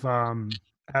lot of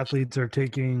athletes are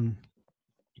taking,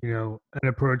 an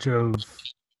approach of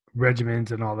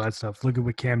regimens and all that stuff. Look at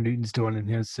what Cam Newton's doing in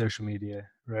his social media,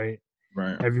 right?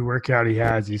 Right. Every workout he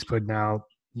has, he's putting out.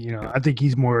 I think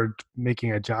he's more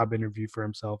making a job interview for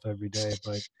himself every day,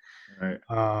 but right.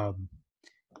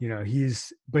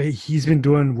 he's been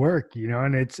doing work,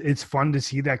 and it's fun to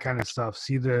see that kind of stuff.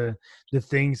 See the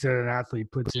things that an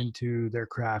athlete puts into their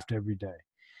craft every day.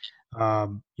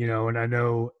 And I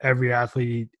know every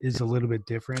athlete is a little bit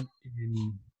different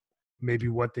in maybe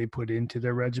what they put into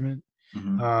their regimen.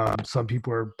 Mm-hmm. Some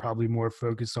people are probably more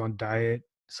focused on diet.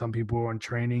 Some people are on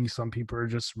training. Some people are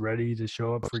just ready to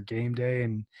show up for game day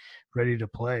and ready to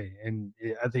play. And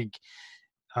I think,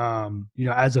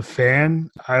 as a fan,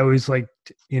 I always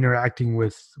liked interacting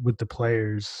with the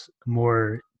players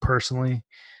more personally,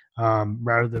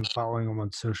 rather than following them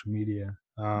on social media.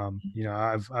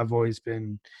 I've always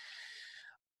been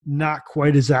not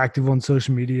quite as active on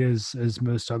social media as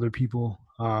most other people.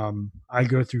 I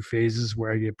go through phases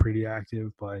where I get pretty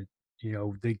active, but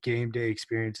the game day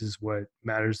experience is what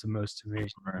matters the most to me.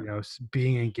 Right.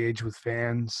 Being engaged with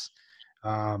fans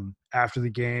after the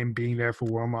game, being there for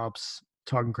warm-ups,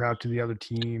 talking crap to the other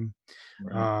team.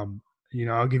 Right.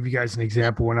 I'll give you guys an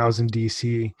example. When I was in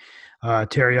DC,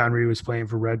 Thierry Henry was playing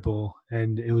for Red Bull,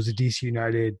 and it was a DC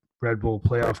United Red Bull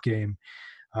playoff game.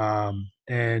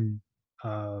 And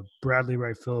Bradley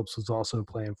Wright Phillips was also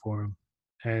playing for him,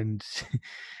 and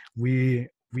we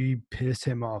pissed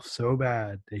him off so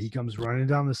bad that he comes running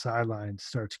down the sideline,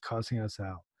 starts cussing us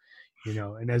out,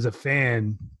 and as a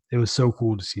fan, it was so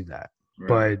cool to see that.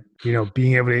 Right. But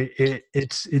being able to,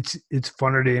 it's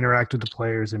funner to interact with the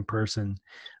players in person,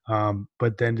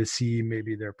 but then to see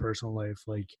maybe their personal life,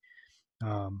 like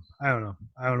I don't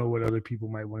know what other people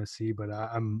might want to see, but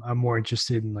I'm more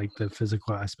interested in like the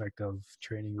physical aspect of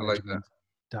training, regimens,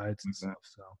 diets, and stuff.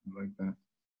 So I like that.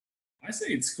 I say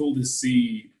it's cool to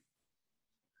see.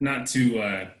 Not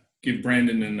to give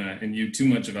Brandon and you too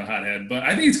much of a hothead, but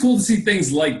I think it's cool to see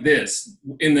things like this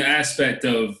in the aspect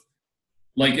of,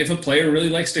 like, if a player really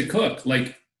likes to cook,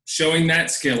 like showing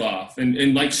that skill off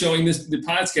and like showing the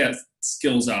podcast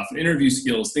skills off, interview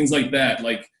skills, things like that.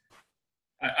 Like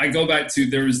I go back to,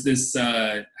 there was this,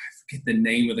 I forget the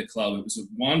name of the club. It was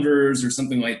Wanderers or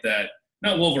something like that.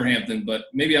 Not Wolverhampton, but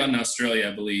maybe out in Australia,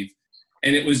 I believe.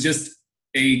 And it was just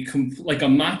a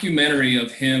mockumentary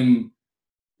of him,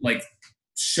 like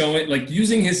showing, like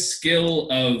using his skill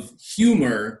of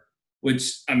humor,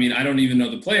 which, I mean, I don't even know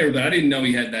the player, but I didn't know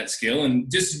he had that skill,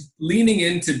 and just leaning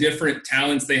into different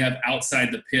talents they have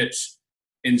outside the pitch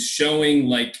and showing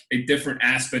like a different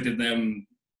aspect of them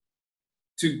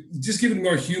to just give it a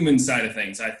more human side of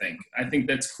things. I think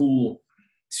that's cool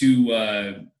to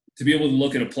be able to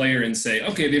look at a player and say,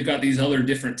 okay, they've got these other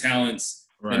different talents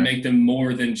that make them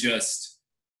more than just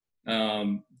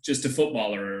a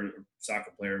footballer or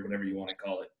soccer player, whatever you want to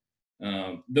call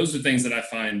it. Those are things that I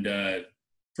find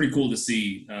pretty cool to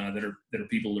see that are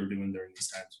people are doing during these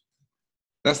times.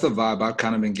 That's the vibe I've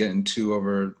kind of been getting to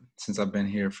over since I've been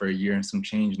here for a year and some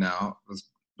change now. I was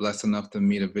blessed enough to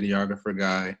meet a videographer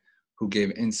guy who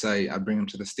gave insight. I bring him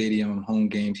to the stadium on home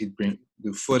games. He'd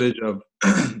do footage of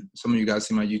some of you guys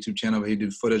see my YouTube channel, but he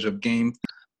did footage of game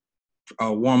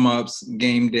warm-ups,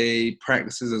 game day,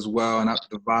 practices as well. And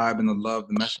the vibe and the love,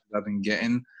 the message I've been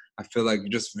getting, I feel like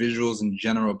just visuals in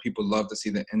general, people love to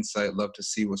see the insight, love to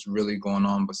see what's really going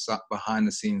on behind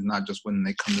the scenes, not just when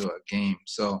they come to a game.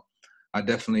 So I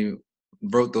definitely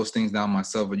wrote those things down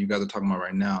myself, what you guys are talking about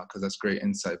right now, because that's great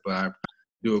insight. But I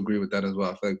do agree with that as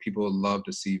well. I feel like people love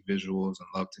to see visuals and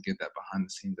love to get that behind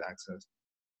the scenes access.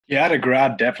 Yeah,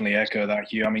 I'd definitely echo that,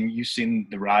 Hugh. I mean, you've seen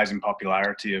the rise in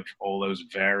popularity of all those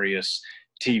various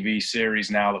TV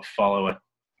series now that follow a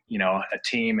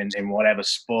team in whatever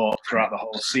sport throughout the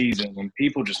whole season, and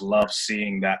people just love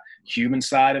seeing that human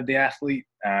side of the athlete.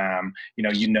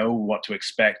 You know what to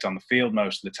expect on the field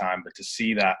most of the time, but to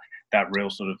see that real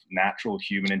sort of natural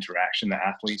human interaction that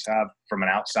athletes have from an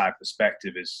outside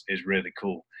perspective is really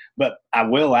cool. But I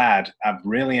will add, I've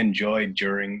really enjoyed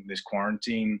during this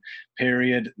quarantine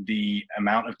period the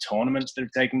amount of tournaments that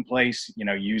have taken place,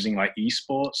 using like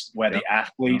esports, where the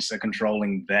athletes are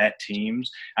controlling their teams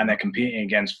and they're competing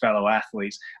against fellow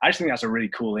athletes. I just think that's a really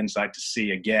cool insight to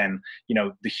see, again,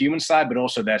 the human side, but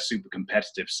also their super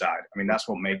competitive side. I mean, that's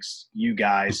what makes you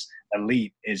guys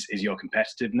elite is your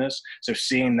competitiveness. So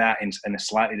seeing that in a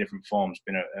slightly different form has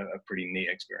been a pretty neat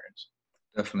experience.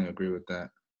 Definitely agree with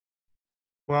that.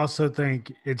 Well, I also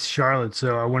think it's Charlotte,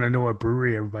 so I want to know what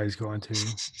brewery everybody's going to.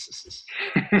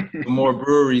 More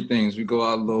brewery things. We go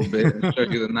out a little bit and show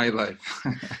you the nightlife.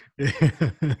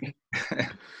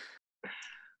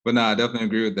 But no, I definitely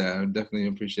agree with that. I definitely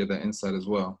appreciate that insight as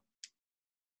well.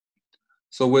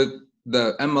 So with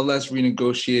the MLS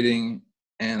renegotiating,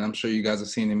 and I'm sure you guys have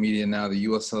seen in the media now, the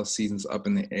USL season's up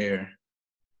in the air.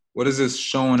 What is this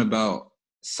showing about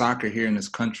soccer here in this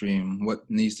country, and what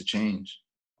needs to change?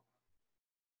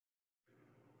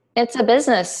 It's a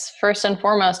business, first and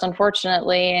foremost,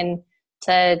 unfortunately, and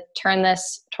to turn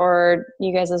this toward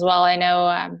you guys as well. I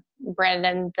know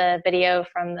Brandon, the video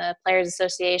from the Players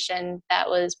Association that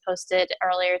was posted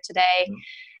earlier today,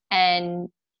 and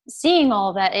seeing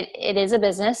all of that, it is a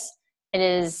business. It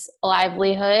is a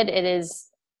livelihood. It is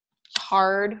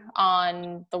hard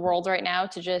on the world right now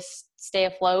to just stay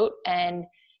afloat. And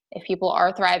if people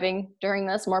are thriving during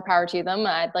this, more power to them.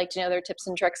 I'd like to know their tips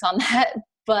and tricks on that.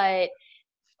 But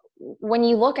when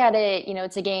you look at it,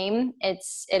 it's a game. It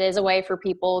is a way for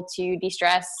people to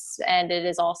de-stress, and it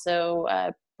is also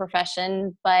a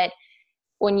profession. But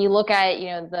when you look at,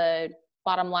 the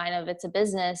bottom line of it's a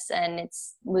business and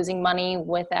it's losing money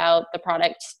without the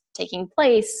product taking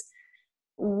place,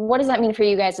 what does that mean for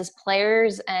you guys as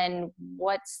players, and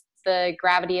what's the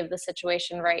gravity of the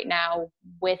situation right now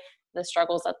with the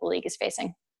struggles that the league is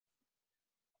facing?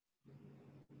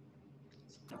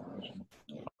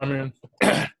 I mean, I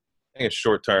think it's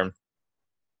short term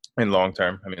and long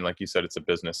term. I mean, like you said, it's a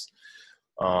business,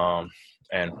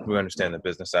 and we understand the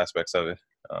business aspects of it.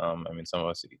 I mean, some of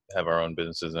us have our own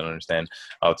businesses and understand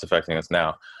how it's affecting us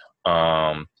now.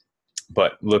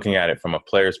 But looking at it from a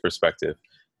player's perspective,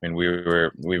 I mean, we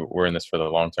were in this for the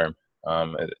long term.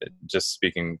 Just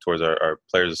speaking towards our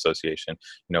players association,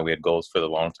 you know, we had goals for the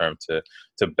long term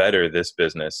to better this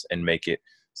business and make it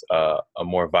a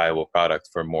more viable product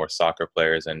for more soccer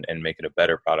players and make it a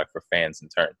better product for fans in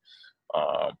turn.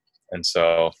 And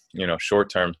so, you know, short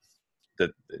term,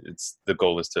 the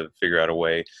goal is to figure out a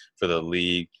way for the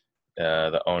league,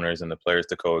 the owners and the players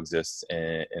to coexist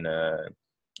in a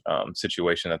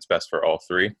situation that's best for all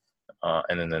three.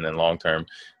 And then in long term,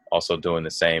 also doing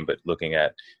the same, but looking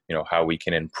at, you know, how we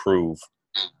can improve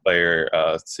player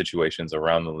situations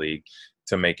around the league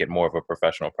to make it more of a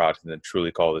professional product and then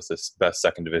truly call this the best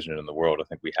second division in the world. I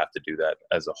think we have to do that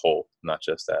as a whole, not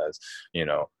just as, you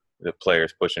know, the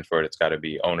players pushing for it. It's got to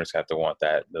be owners have to want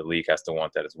that. The league has to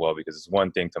want that as well, because it's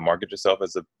one thing to market yourself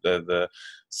as the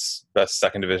best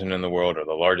second division in the world or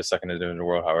the largest second division in the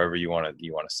world, however you want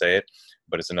to say it.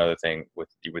 But it's another thing with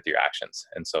your actions.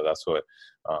 And so that's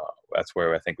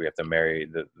where I think we have to marry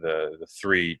the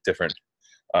three different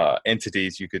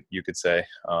entities, you could say,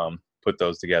 put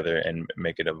those together and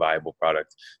make it a viable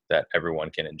product that everyone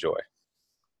can enjoy.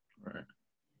 Right.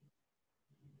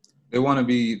 They want to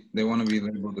be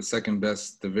labeled the second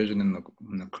best division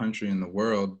in the country, in the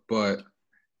world, but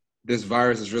this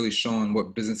virus is really showing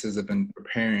what businesses have been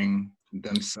preparing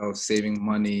themselves, saving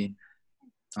money,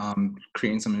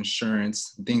 creating some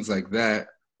insurance, things like that.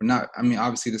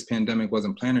 Obviously this pandemic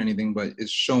wasn't planned or anything, but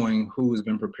it's showing who's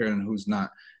been prepared and who's not.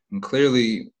 And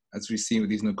clearly, as we see with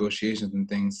these negotiations and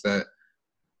things, that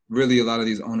really a lot of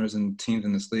these owners and teams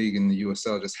in this league in the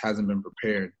USL just hasn't been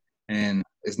prepared. And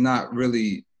it's not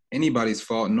really anybody's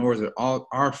fault, nor is it all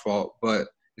our fault, but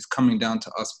it's coming down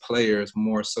to us players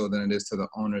more so than it is to the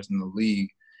owners in the league.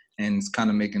 And it's kind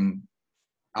of making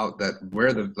out that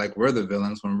we're the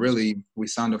villains, when really we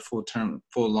signed a full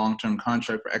long-term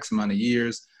contract for X amount of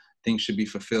years. Things should be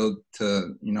fulfilled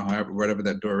to, you know, whatever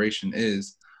that duration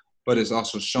is. But it's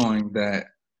also showing that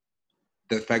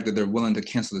the fact that they're willing to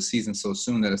cancel the season so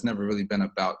soon, that it's never really been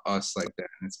about us like that.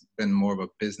 And it's been more of a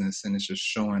business, and it's just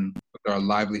showing with our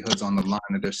livelihoods on the line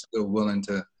that they're still willing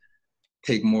to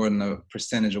take more than a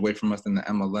percentage away from us than the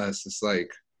MLS. It's like,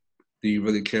 do you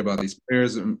really care about these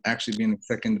players actually being the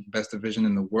second best division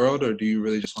in the world, or do you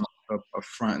really just want to put up a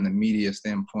front in the media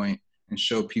standpoint and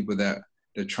show people that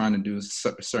they're trying to do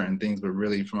certain things, but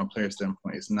really from a player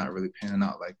standpoint, it's not really panning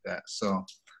out like that? So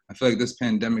I feel like this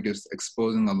pandemic is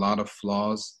exposing a lot of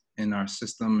flaws in our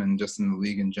system and just in the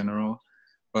league in general.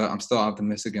 But I'm still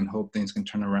optimistic and hope things can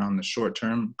turn around in the short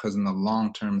term, because in the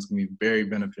long term, it's going to be very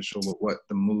beneficial with what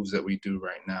the moves that we do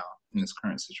right now in this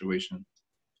current situation.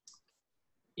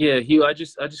 Yeah, Hugh, I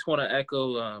just want to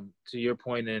echo to your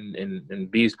point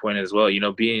and B's point as well. You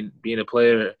know, being a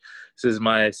player, this is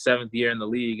my 7th year in the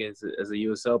league as a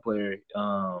USL player.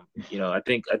 You know, I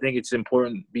think it's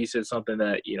important. B said something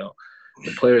that, you know,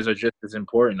 the players are just as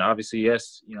important. Obviously,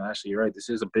 yes, you know, Ashley, you're right. This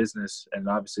is a business, and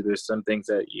obviously there's some things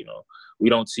that, you know, we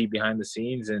don't see behind the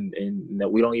scenes and that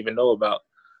we don't even know about.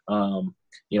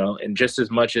 You know, and just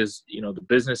as much as, you know, the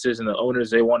businesses and the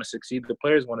owners, they want to succeed, the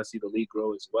players want to see the league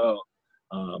grow as well.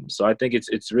 So I think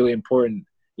it's really important,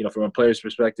 you know, from a player's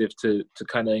perspective to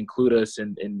kind of include us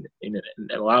and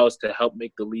allow us to help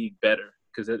make the league better.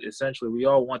 Because essentially we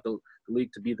all want the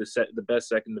league to be the best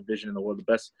second division in the world, the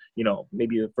best, you know,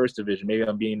 maybe the first division. Maybe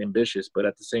I'm being ambitious, but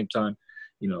at the same time,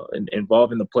 you know,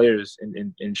 involving the players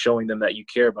and showing them that you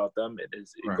care about them,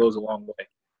 it goes a long way.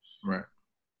 Right.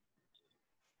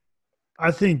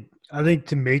 I think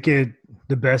to make it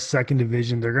the best second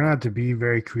division, they're going to have to be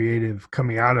very creative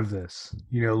coming out of this.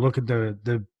 You know, look at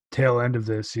the tail end of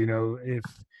this. You know,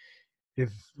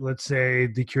 if let's say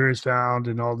the cure is found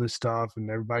and all this stuff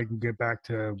and everybody can get back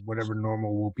to whatever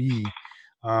normal will be,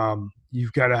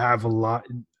 you've got to have a lot.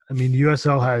 I mean,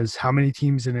 USL has how many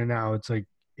teams in it now? It's like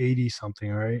 80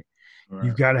 something, right?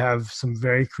 You've got to have some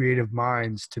very creative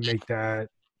minds to make that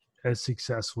as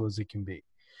successful as it can be.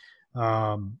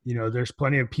 You know, there's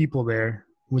plenty of people there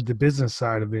with the business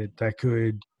side of it that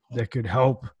could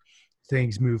help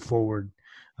things move forward.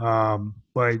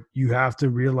 But you have to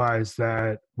realize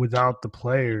that without the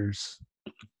players,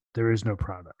 there is no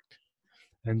product.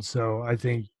 And so I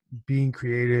think being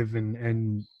creative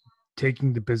and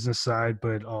taking the business side,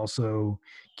 but also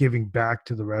giving back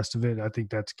to the rest of it, I think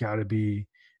that's got to be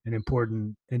an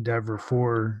important endeavor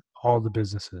for all the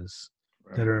businesses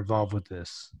that are involved with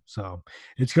this. So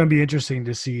it's going to be interesting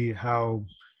to see how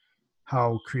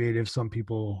creative some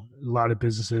people, a lot of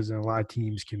businesses and a lot of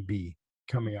teams can be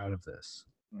coming out of this.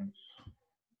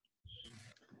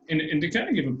 and to kind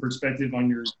of give a perspective on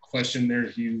your question there,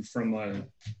 Hugh, from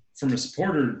a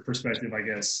supporter perspective, I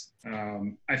guess,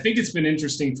 I think it's been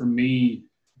interesting for me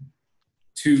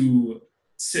to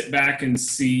sit back and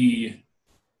see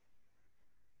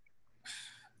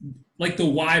like the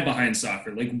why behind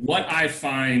soccer, like what I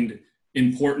find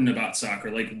important about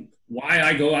soccer, like why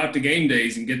I go out to game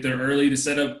days and get there early to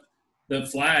set up the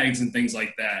flags and things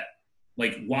like that,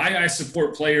 like why I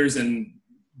support players and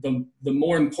the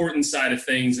more important side of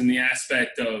things in the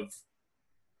aspect of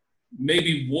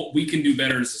maybe what we can do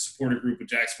better as a supporter group of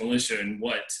Jack's Militia, and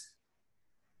what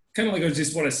kind of like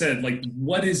just what I said, like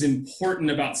what is important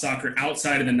about soccer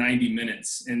outside of the 90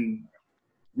 minutes, and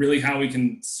really how we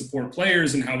can support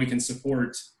players and how we can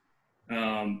support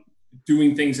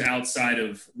doing things outside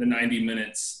of the 90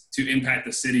 minutes to impact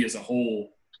the city as a whole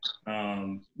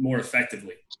more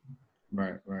effectively.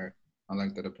 Right. I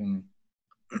like that opinion.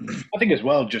 I think as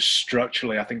well, just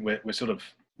structurally, I think we're sort of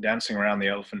dancing around the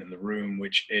elephant in the room,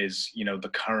 which is, the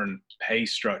current pay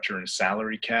structure and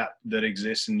salary cap that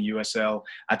exists in the USL.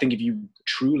 I think if you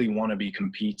truly want to be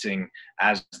competing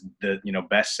as the,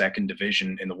 best second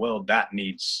division in the world, that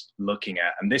needs looking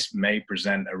at. And this may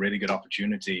present a really good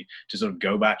opportunity to sort of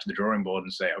go back to the drawing board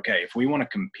and say, okay, if we want to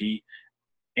compete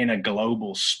in a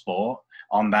global sport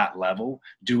on that level,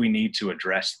 do we need to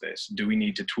address this? Do we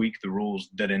need to tweak the rules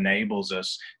that enables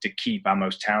us to keep our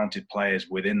most talented players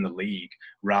within the league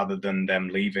rather than them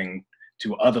leaving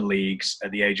to other leagues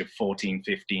at the age of 14,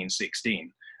 15,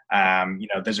 16?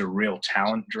 There's a real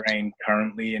talent drain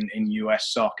currently in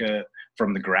US soccer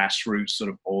from the grassroots sort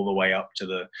of all the way up to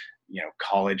the,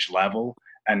 college level.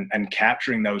 And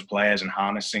capturing those players and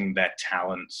harnessing their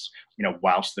talents,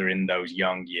 whilst they're in those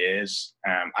young years,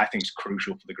 I think is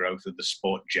crucial for the growth of the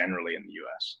sport generally in the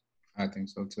US. I think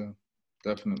so too,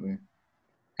 definitely.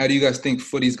 How do you guys think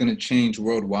footy's going to change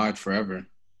worldwide forever?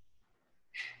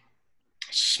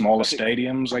 Smaller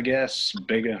stadiums, I guess,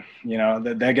 bigger.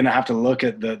 They're going to have to look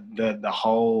at the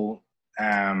whole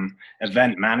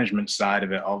event management side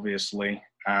of it, obviously.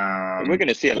 We're going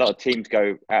to see a lot of teams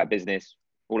go out of business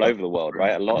all over the world,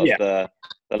 right? A lot of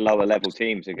the lower level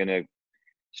teams are going to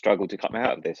struggle to come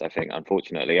out of this, I think,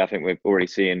 unfortunately. I think we're already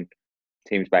seeing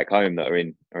teams back home that are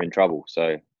in trouble.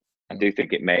 So I do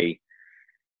think it may,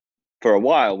 for a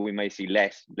while, we may see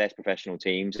less professional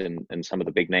teams and some of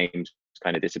the big names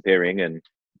kind of disappearing. And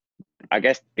I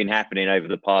guess it's been happening over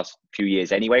the past few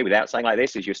years anyway, without something like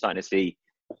this, is you're starting to see,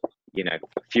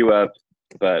 fewer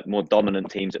but more dominant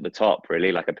teams at the top,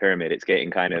 really, like a pyramid. It's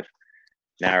getting kind of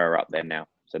narrower up there now.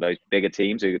 So those bigger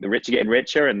teams, the rich are getting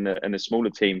richer, and the smaller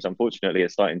teams, unfortunately, are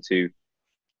starting to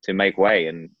make way.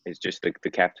 And it's just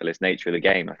the capitalist nature of the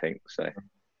game, I think. So,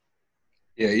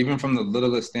 yeah, even from the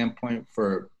littlest standpoint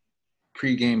for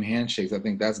pre-game handshakes, I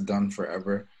think that's done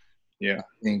forever. Yeah,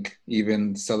 I think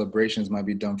even celebrations might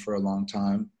be done for a long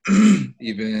time.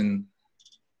 Even,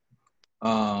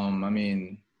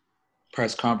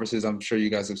 press conferences. I'm sure you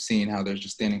guys have seen how they're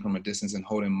just standing from a distance and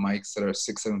holding mics that are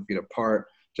 6-7 feet apart.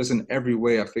 Just in every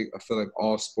way, I feel like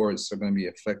all sports are going to be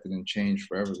affected and changed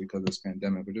forever because of this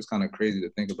pandemic, which is kind of crazy to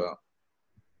think about.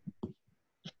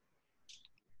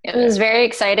 It was very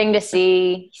exciting to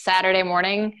see Saturday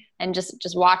morning and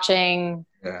just watching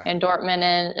in Dortmund,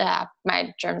 and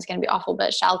my German's going to be awful,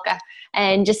 but Schalke,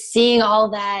 and just seeing all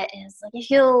that. And it's like, it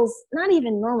feels not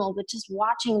even normal, but just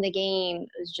watching the game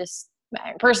was just,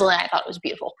 personally, I thought it was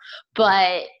beautiful.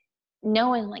 But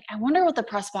knowing, like, I wonder what the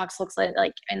press box looks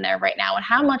like in there right now, and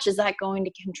how much is that going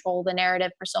to control the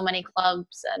narrative for so many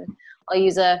clubs. And I'll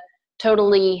use a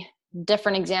totally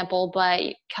different example, but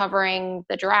covering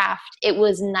the draft, it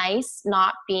was nice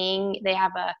not being, they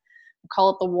have a,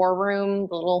 call it the war room,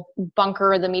 the little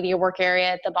bunker, the media work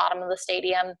area at the bottom of the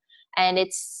stadium, and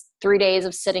it's 3 days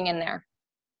of sitting in there.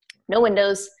 No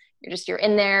windows. You're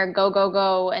in there,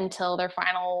 go until their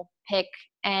final pick.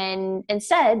 And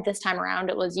instead, this time around,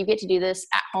 it was, you get to do this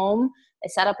at home. They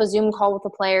set up a Zoom call with the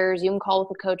players, Zoom call with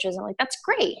the coaches. I'm like, that's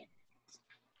great.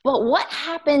 But what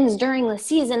happens during the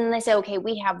season? And they say, okay,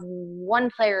 we have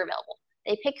one player available.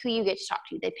 They pick who you get to talk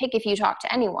to. They pick if you talk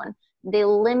to anyone. They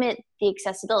limit the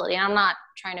accessibility. And I'm not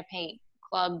trying to paint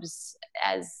clubs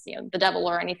as, the devil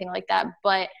or anything like that,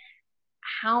 but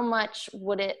how much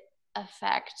would it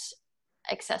affect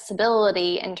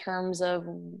accessibility in terms of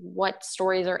what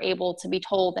stories are able to be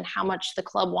told and how much the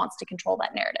club wants to control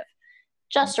that narrative?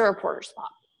 Just a reporter's thought.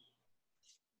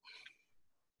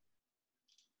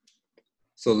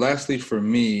 So lastly, for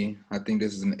me, I think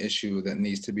this is an issue that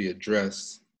needs to be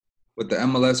addressed. With the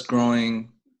MLS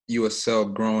growing,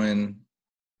 USL growing,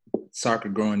 soccer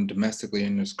growing domestically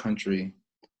in this country,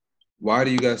 why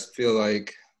do you guys feel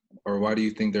like or why do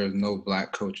you think there's no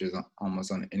black coaches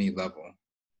almost on any level?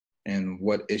 And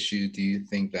what issues do you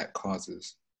think that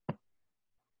causes?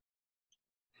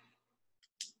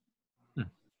 It's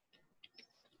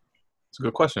a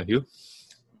good question, Hugh.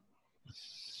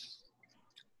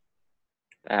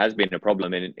 That has been a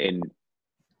problem in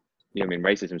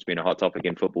racism's been a hot topic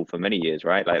in football for many years,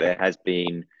 right? Like there has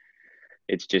been,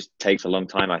 it just takes a long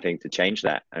time, I think, to change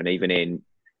that. And even in,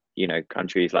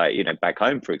 countries like, back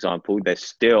home, for example, there's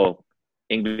still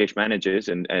English managers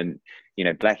and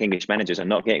black English managers are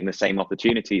not getting the same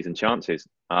opportunities and chances.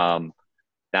 Now,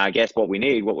 I guess what we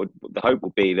need, the hope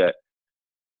would be that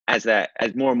as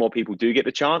more and more people do get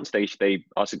the chance, they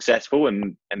are successful,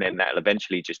 and then that'll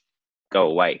eventually just go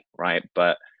away, right?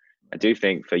 But I do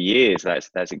think for years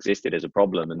that's existed as a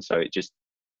problem, and so it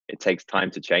takes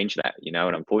time to change that,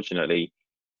 and unfortunately,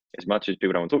 as much as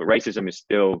people don't want to talk about racism, is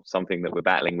still something that we're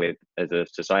battling with as a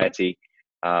society,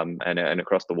 and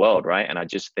across the world, right? And I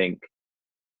just think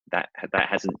that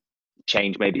hasn't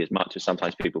changed maybe as much as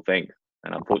sometimes people think,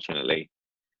 and unfortunately,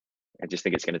 I just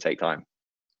think it's going to take time.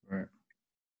 Right.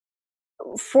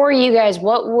 For you guys,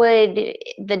 what would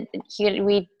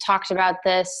we talked about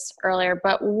this earlier,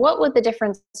 but what would the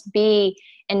difference be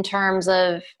in terms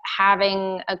of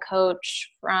having a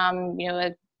coach from,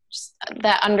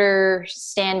 that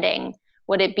understanding?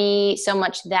 Would it be so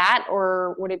much that,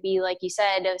 or would it be, like you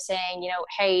said, of saying,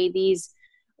 hey, these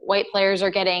white players are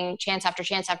getting chance after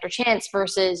chance after chance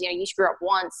versus, you screw up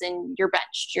once and you're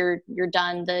benched, you're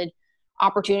done. The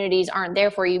opportunities aren't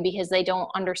there for you because they don't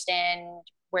understand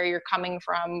where you're coming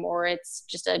from, or it's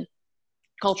just a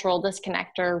cultural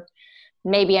disconnect, or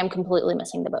maybe I'm completely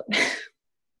missing the boat.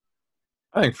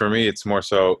 I think for me, it's more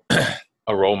so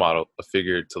a role model, a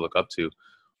figure to look up to.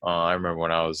 I remember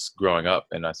when I was growing up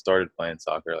and I started playing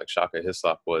soccer, like Shaka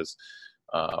Hislop was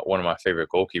one of my favorite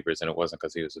goalkeepers, and it wasn't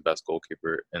because he was the best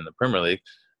goalkeeper in the Premier League.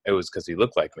 It was because he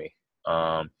looked like me.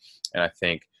 And I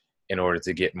think in order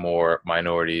to get more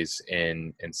minorities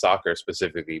in soccer,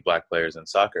 specifically black players in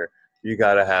soccer, you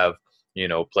got to have,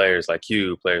 players like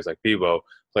you, players like Peebo,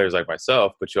 players like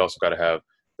myself, but you also got to have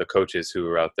the coaches who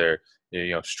are out there,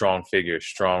 strong figures,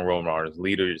 strong role models,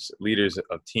 leaders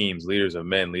of teams, leaders of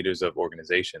men, leaders of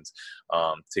organizations,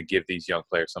 to give these young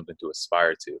players something to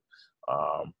aspire to.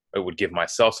 It would give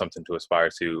myself something to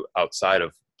aspire to outside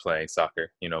of playing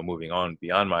soccer, moving on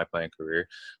beyond my playing career,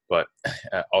 but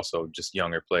also just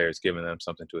younger players, giving them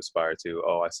something to aspire to.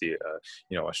 Oh, I see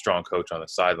a strong coach on the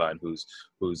sideline who's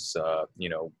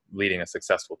leading a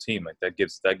successful team. Like that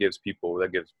gives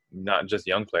not just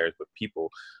young players, but people,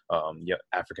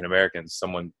 African Americans,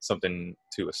 something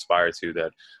to aspire to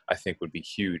that I think would be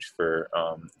huge for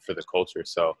the culture.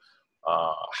 So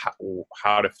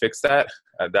how to fix that,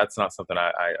 that's not something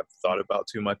I have thought about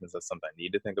too much, and that's something I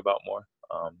need to think about more,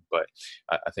 but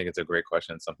I think it's a great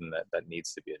question, something that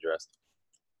needs to be addressed.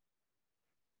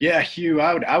 Yeah, Hugh,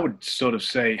 I would sort of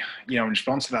say, in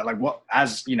response to that, like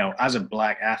as a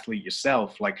black athlete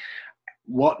yourself, like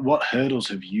what hurdles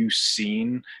have you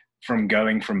seen from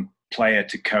going from player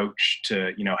to coach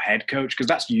to head coach, because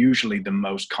that's usually the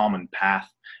most common path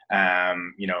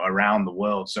around the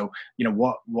world. So,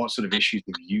 what sort of issues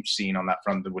have you seen on that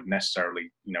front that would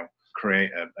necessarily, create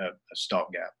a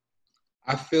stopgap?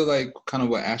 I feel like kind of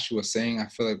what Ashley was saying, I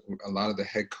feel like a lot of the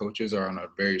head coaches are on a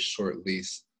very short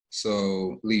leash.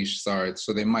 So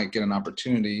they might get an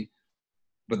opportunity,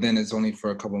 but then it's only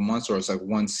for a couple of months, or it's like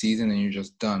one season and you're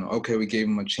just done. Okay, we gave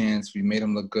them a chance. We made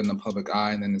them look good in the public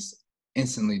eye, and then it's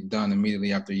instantly done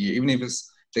immediately after a year. Even if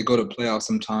they go to playoffs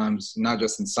sometimes, not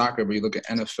just in soccer, but you look at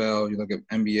NFL, you look at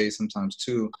NBA sometimes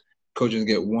too, coaches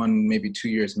get 1, maybe 2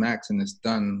 years max and it's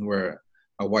done, where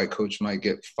a white coach might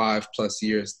get 5+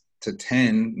 years to 10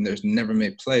 and there's never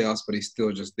made playoffs, but he's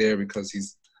still just there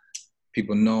because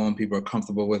people know him, people are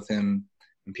comfortable with him,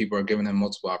 and people are giving him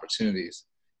multiple opportunities.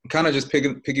 And kind of just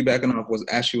piggybacking off what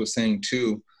Ashley was saying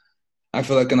too, I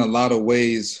feel like in a lot of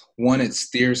ways, one, it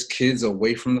steers kids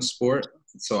away from the sport.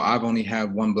 So I've only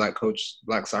had one black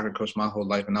soccer coach my whole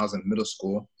life, and I was in middle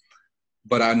school.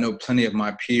 But I know plenty of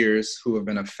my peers who have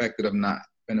been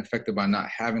affected by not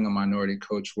having a minority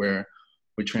coach, where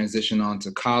we transition on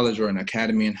to college or an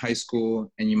academy in high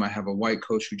school, and you might have a white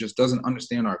coach who just doesn't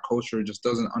understand our culture, just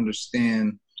doesn't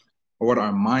understand what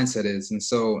our mindset is. And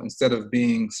so instead of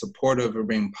being supportive or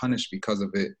being punished because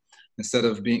of it, instead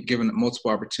of being given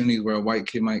multiple opportunities where a white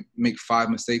kid might make 5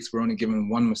 mistakes, we're only given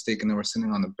 1 mistake and then we're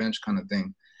sitting on the bench kind of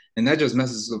thing. And that just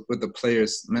messes with the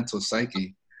player's mental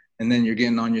psyche. And then you're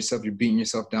getting on yourself, you're beating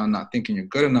yourself down, not thinking you're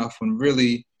good enough, when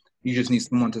really you just need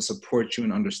someone to support you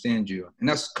and understand you. And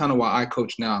that's kind of why I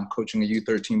coach now. I'm coaching a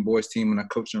U13 boys team, and I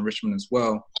coach in Richmond as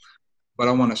well. but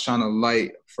I want to shine a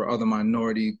light for other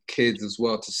minority kids as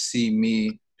well to see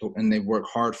me, and they work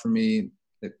hard for me.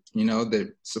 That, you know, they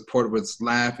support with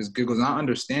laugh, is giggles. And I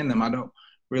understand them. I don't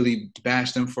really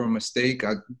bash them for a mistake.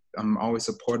 I'm always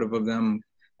supportive of them.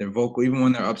 They're vocal, even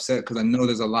when they're upset, because I know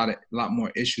there's a lot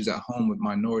more issues at home with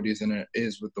minorities than there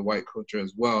is with the white culture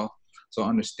as well. So I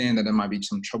understand that there might be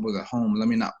some troubles at home. Let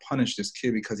me not punish this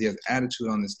kid because he has attitude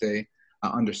on this day. I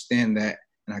understand that,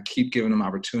 and I keep giving him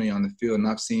opportunity on the field. And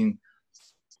I've seen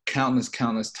countless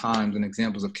times and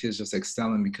examples of kids just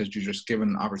excelling because you're just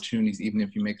given opportunities, even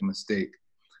if you make a mistake.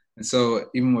 And so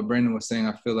even what Brandon was saying,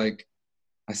 I feel like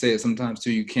I say it sometimes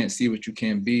too, you can't see what you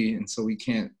can't be. And so we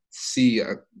can't see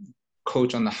a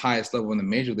coach on the highest level in the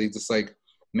major leagues. It's like,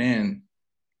 man,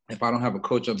 if I don't have a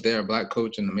coach up there, a black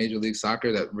coach in the Major League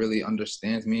Soccer that really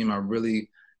understands me, am I really,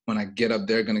 when I get up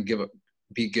there, going to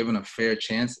be given a fair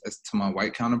chance as to my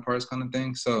white counterparts kind of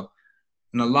thing? So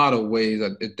in a lot of ways,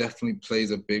 it definitely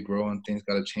plays a big role, and things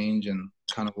got to change. And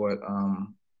kind of what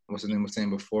what's his name was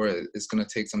saying before, it's going to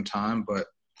take some time, but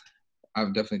I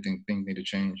definitely think things need to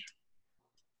change.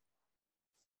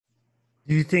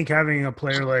 Do you think having a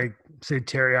player like, say,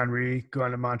 Thierry Henry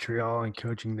going to Montreal and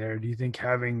coaching there, do you think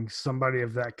having somebody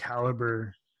of that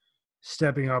caliber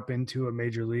stepping up into a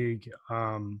major league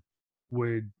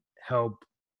would help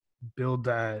build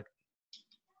that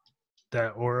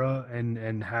aura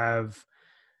and have,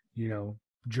 you know,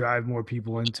 drive more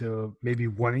people into maybe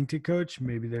wanting to coach?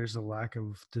 Maybe there's a lack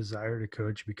of desire to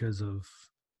coach because of,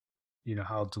 you know,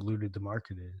 how diluted the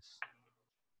market is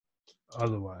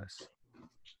otherwise.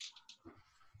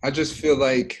 I just feel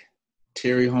like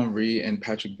Thierry Henry and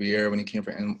Patrick Vieira, when he came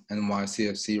from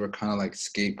NYCFC, were kind of like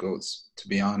scapegoats, to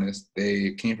be honest.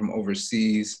 They came from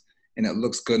overseas, and it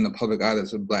looks good in the public eye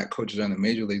that the black coaches are in the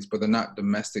major leagues, but they're not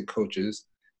domestic coaches.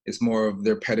 It's more of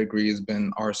their pedigree has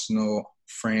been Arsenal,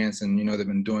 France, and, you know, they've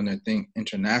been doing their thing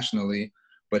internationally.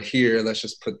 But here, let's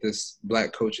just put this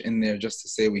black coach in there just to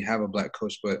say we have a black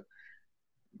coach. But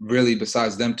really,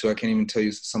 besides them two, I can't even tell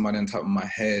you somebody on top of my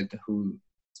head who's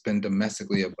been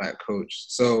domestically a black coach.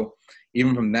 So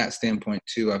even from that standpoint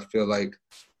too, I feel like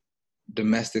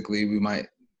domestically we might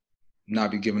not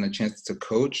be given a chance to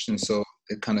coach. And so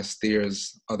it kind of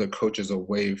steers other coaches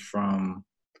away from,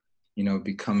 you know,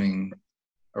 becoming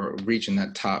or reaching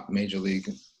that top major league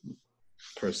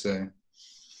per se.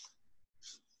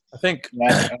 I think,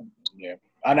 yeah,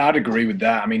 and I'd agree with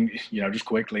that. I mean, you know, just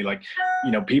quickly, like, you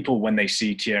know, people, when they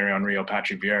see Thierry Henry or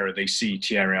Patrick Vieira, they see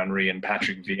Thierry Henry and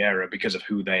Patrick Vieira because of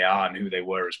who they are and who they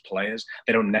were as players.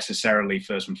 They don't necessarily,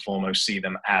 first and foremost, see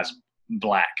them as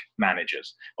black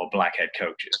managers or black head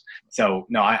coaches. So,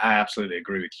 no, I absolutely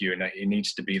agree with you. And it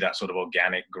needs to be that sort of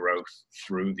organic growth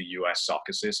through the US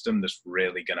soccer system that's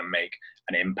really going to make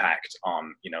an impact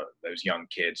on, you know, those young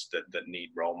kids that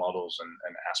need role models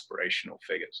and aspirational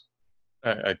figures.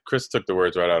 Chris took the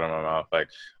words right out of my mouth. Like,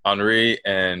 Henry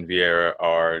and Vieira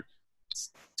are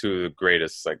two of the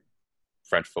greatest, like,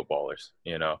 French footballers.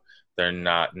 You know, they're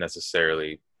not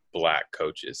necessarily black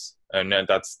coaches, and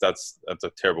that's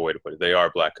a terrible way to put it. They are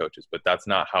black coaches, but that's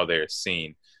not how they are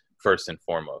seen first and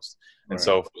foremost. And Right.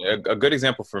 so, a good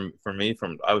example for me,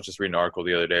 I was just reading an article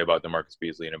the other day about DeMarcus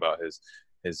Beasley and about his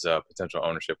potential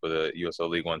ownership with a USL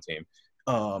League One team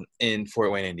in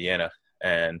Fort Wayne, Indiana,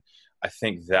 and I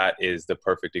think that is the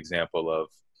perfect example of,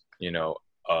 you know,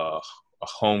 a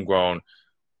homegrown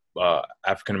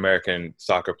African-American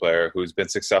soccer player who's been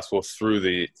successful through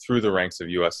the ranks of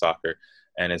U.S. soccer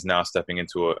and is now stepping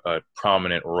into a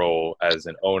prominent role as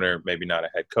an owner, maybe not a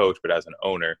head coach, but as an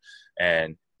owner.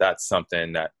 And that's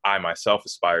something that I myself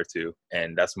aspire to,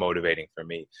 and that's motivating for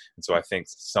me. And so I think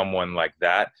someone like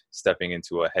that stepping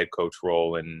into a head coach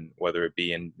role, and whether it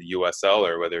be in the USL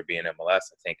or whether it be in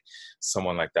MLS, I think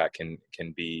someone like that can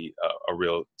be a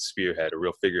real spearhead, a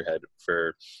real figurehead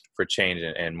for change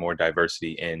and more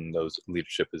diversity in those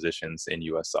leadership positions in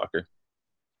US soccer.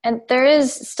 And there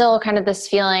is still kind of this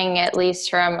feeling, at least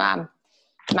from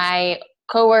my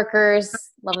coworkers,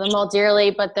 love them all dearly,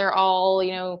 but they're all,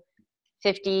 you know,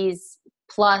 50s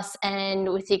plus,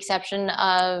 and with the exception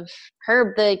of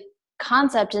Herb, the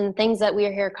concept and things that we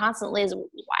hear constantly is, why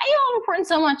are y'all reporting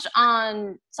so much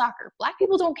on soccer? Black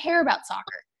people don't care about soccer.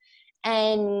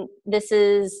 And this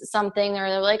is something where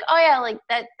they're like, oh yeah, like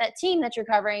that team that you're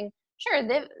covering, sure,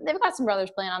 they've got some brothers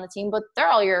playing on the team, but they're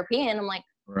all European. I'm like,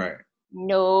 Right.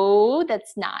 no,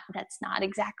 that's not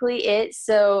exactly it.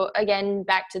 So again,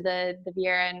 back to the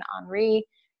Vieira and Henry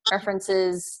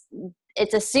references,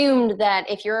 it's assumed that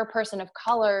if you're a person of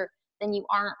color, then you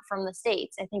aren't from the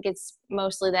States. I think it's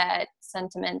mostly that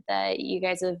sentiment that you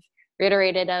guys have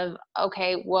reiterated of,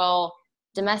 okay, well,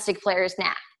 domestic players,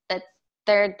 that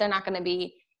they're not going to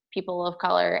be people of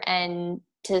color. And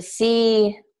to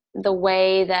see the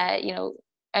way that,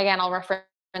 again, I'll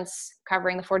reference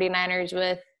covering the 49ers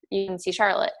with UNC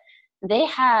Charlotte. They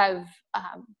have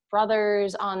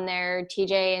brothers on there,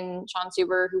 TJ and Sean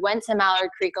Suber, who went to Mallard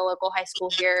Creek, a local high school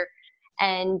here,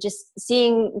 and just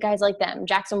seeing guys like them.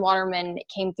 Jackson Waterman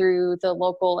came through the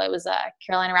local, it was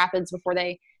Carolina Rapids before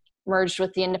they merged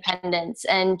with the Independents,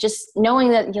 and just knowing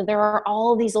that there are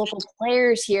all these local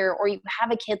players here. Or you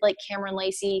have a kid like Cameron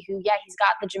Lacey who, he's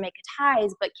got the Jamaica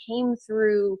ties, but came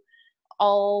through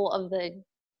all of the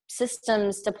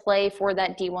systems to play for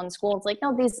that D1 school. It's like,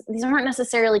 no, these aren't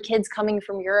necessarily kids coming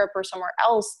from Europe or somewhere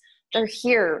else. They're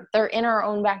here. They're in our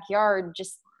own backyard.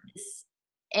 Just this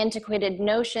antiquated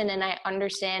notion, and I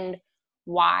understand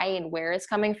why and where it's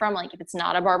coming from. Like, if it's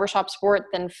not a barbershop sport,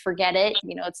 then forget it.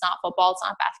 It's not football, it's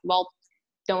not basketball,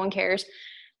 no one cares.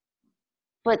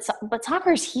 But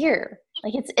soccer's here.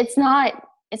 Like, it's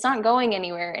not going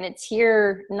anywhere, and it's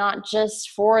here not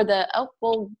just for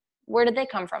where did they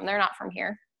come from? They're not from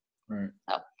here. Right.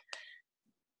 So,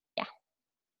 yeah.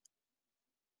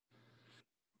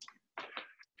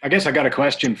 I guess I got a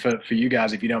question for you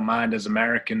guys, if you don't mind, as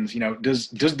Americans. Does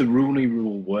the Rooney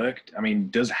Rule work? I mean,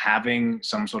 does having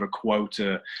some sort of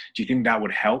quota, do you think that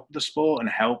would help the sport and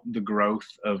help the growth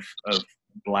of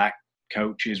Black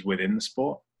coaches within the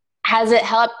sport? Has it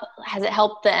helped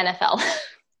the NFL?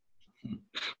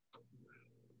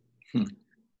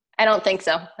 I don't think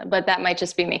so, but that might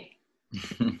just be me.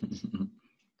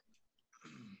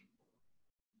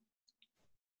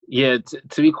 Yeah,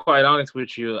 to be quite honest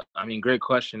with you, I mean, great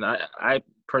question. I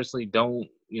personally don't,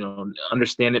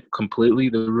 understand it completely,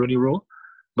 the Rooney Rule,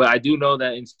 but I do know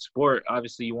that in sport,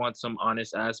 obviously, you want some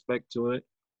honest aspect to it.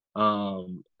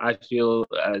 I feel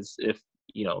as if,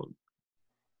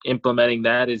 implementing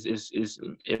that is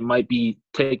it might be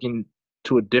taken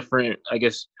to a different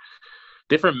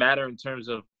matter in terms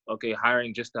of, okay,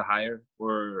 hiring just to hire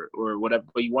or whatever,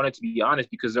 but you want it to be honest,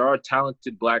 because there are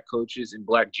talented Black coaches and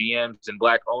Black GMs and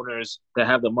Black owners that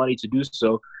have the money to do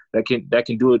so, that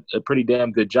can do a pretty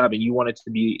damn good job. And you want it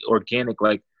to be organic,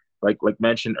 like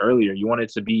mentioned earlier. You want it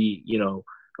to be,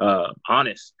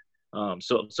 honest.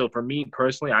 So for me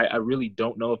personally, I really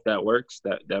don't know if that works,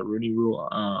 that Rooney Rule.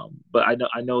 But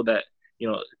I know that,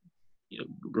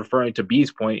 referring to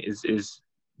B's point is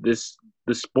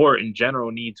the sport in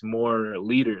general needs more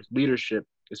leadership,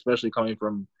 especially coming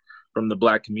from the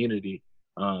Black community.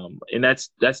 And that's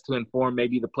to inform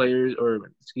maybe the players, or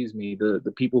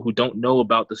the people who don't know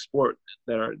about the sport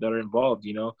that are involved.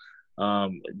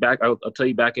 I'll tell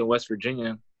you, back in West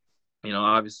Virginia,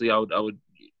 obviously I would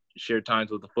share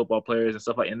times with the football players and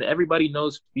stuff and everybody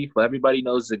knows FIFA, everybody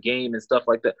knows the game and stuff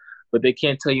like that, but they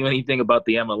can't tell you anything about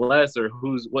the MLS or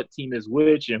what team is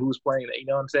which and who's playing. You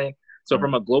know what I'm saying? So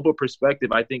from a global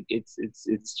perspective, I think it's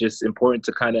just important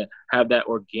to kind of have that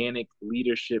organic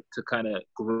leadership to kind of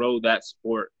grow that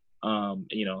sport, and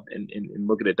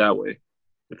look at it that way,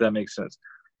 if that makes sense.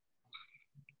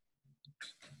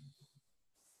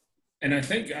 And I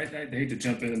think, I hate to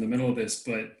jump in the middle of this,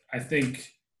 but I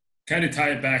think kind of tie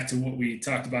it back to what we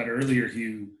talked about earlier,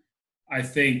 Hugh. I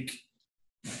think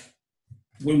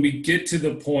when we get to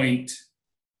the point,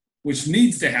 which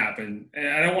needs to happen, and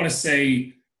I don't want to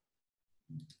say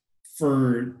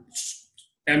for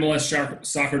MLS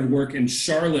soccer to work in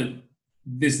Charlotte,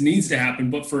 this needs to happen,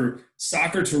 but for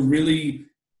soccer to really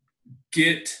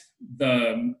get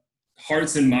the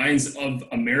hearts and minds of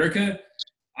America,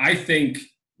 I think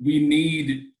we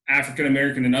need African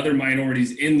American and other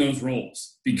minorities in those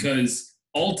roles, because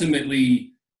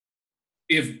ultimately,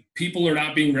 if people are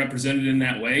not being represented in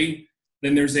that way,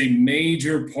 then there's a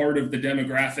major part of the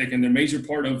demographic and the major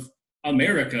part of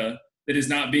America that is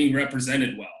not being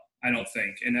represented well, I don't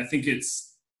think. And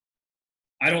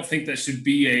I don't think that should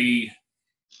be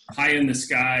a high in the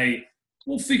sky,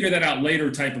 we'll figure that out later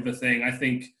type of a thing. I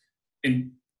think,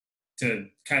 to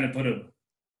kind of put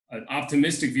an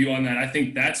optimistic view on that, I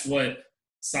think that's what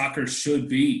soccer should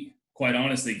be, quite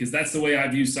honestly, because that's the way I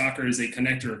view soccer, as a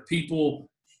connector of people,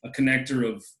 a connector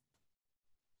of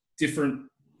different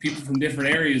people from different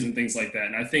areas and things like that.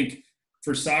 And I think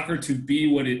for soccer to be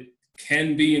what it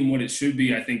can be and what it should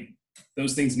be, I think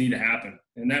those things need to happen.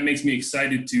 And that makes me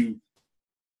excited to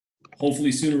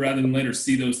hopefully sooner rather than later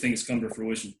see those things come to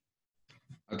fruition.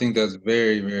 I think that's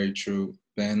very, very true,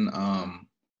 Ben.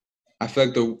 I feel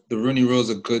like the Rooney Rule is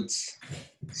a good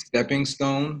stepping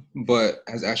stone, but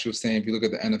as Ashley was saying, if you look at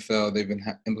the NFL, they've been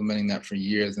implementing that for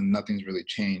years and nothing's really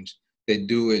changed. They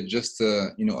do it just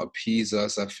to, appease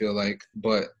us, I feel like,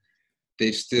 but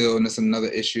they still, and it's another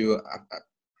issue. I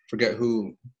forget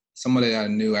who, somebody I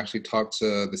knew actually talked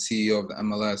to the CEO of the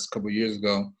MLS a couple of years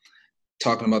ago,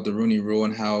 talking about the Rooney Rule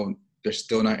and how they're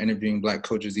still not interviewing black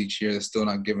coaches each year. They're still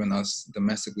not giving us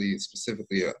domestically,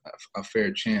 specifically, a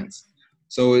fair chance.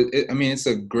 So, it's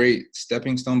a great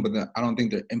stepping stone, but I don't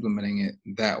think they're implementing it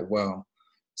that well.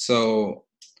 So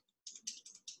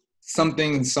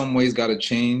something in some ways got to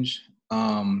change,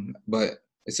 but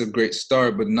it's a great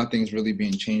start, but nothing's really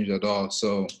being changed at all.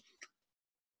 So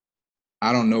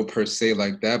I don't know per se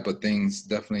like that, but things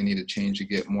definitely need to change to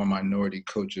get more minority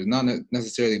coaches. Not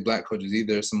necessarily black coaches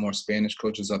either. Some more Spanish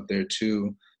coaches up there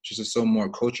too. Just to show more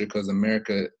culture, because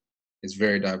America is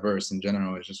very diverse in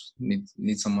general. It just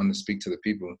needs someone to speak to the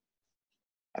people.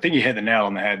 I think you hit the nail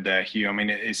on the head there, Hugh. I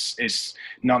mean, it's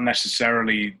not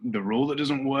necessarily the rule that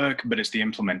doesn't work, but it's the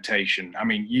implementation. I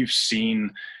mean, you've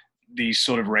seen these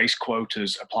sort of race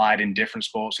quotas applied in different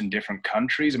sports in different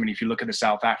countries. I mean, if you look at the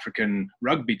South African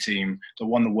rugby team that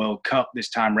won the World Cup this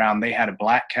time around, they had a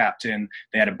black captain,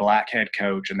 they had a black head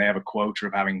coach, and they have a quota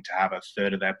of having to have a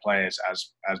third of their players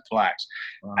as blacks.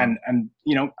 Wow. And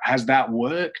has that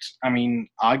worked? I mean,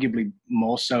 arguably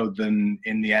more so than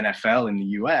in the NFL in the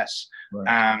US.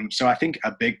 Right. So I think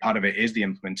a big part of it is the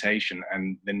implementation,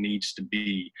 and there needs to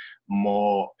be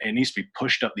more. It needs to be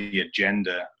pushed up the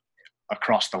agenda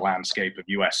across the landscape of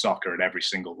US soccer at every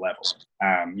single level.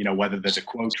 Whether there's a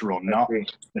quota or not,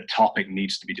 the topic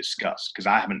needs to be discussed, because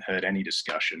I haven't heard any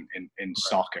discussion in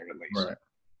soccer at least.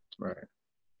 Right.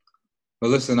 Well,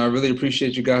 listen, I really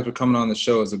appreciate you guys for coming on the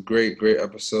show. It's a great, great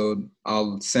episode.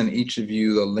 I'll send each of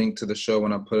you the link to the show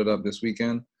when I put it up this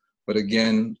weekend. But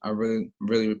again, I really,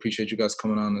 really appreciate you guys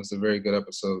coming on. It's a very good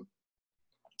episode.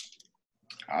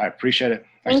 I appreciate it.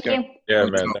 Thank you. Yeah,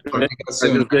 man. It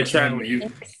was good chatting with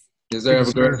you. Yes, sir. Have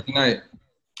a great night.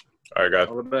 All right, guys.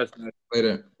 All the best, man.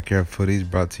 Later. Care Footy is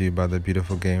brought to you by the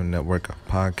Beautiful Game Network of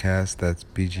podcasts. That's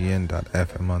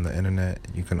bgn.fm on the internet.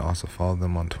 You can also follow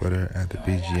them on Twitter at the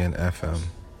BGNFM.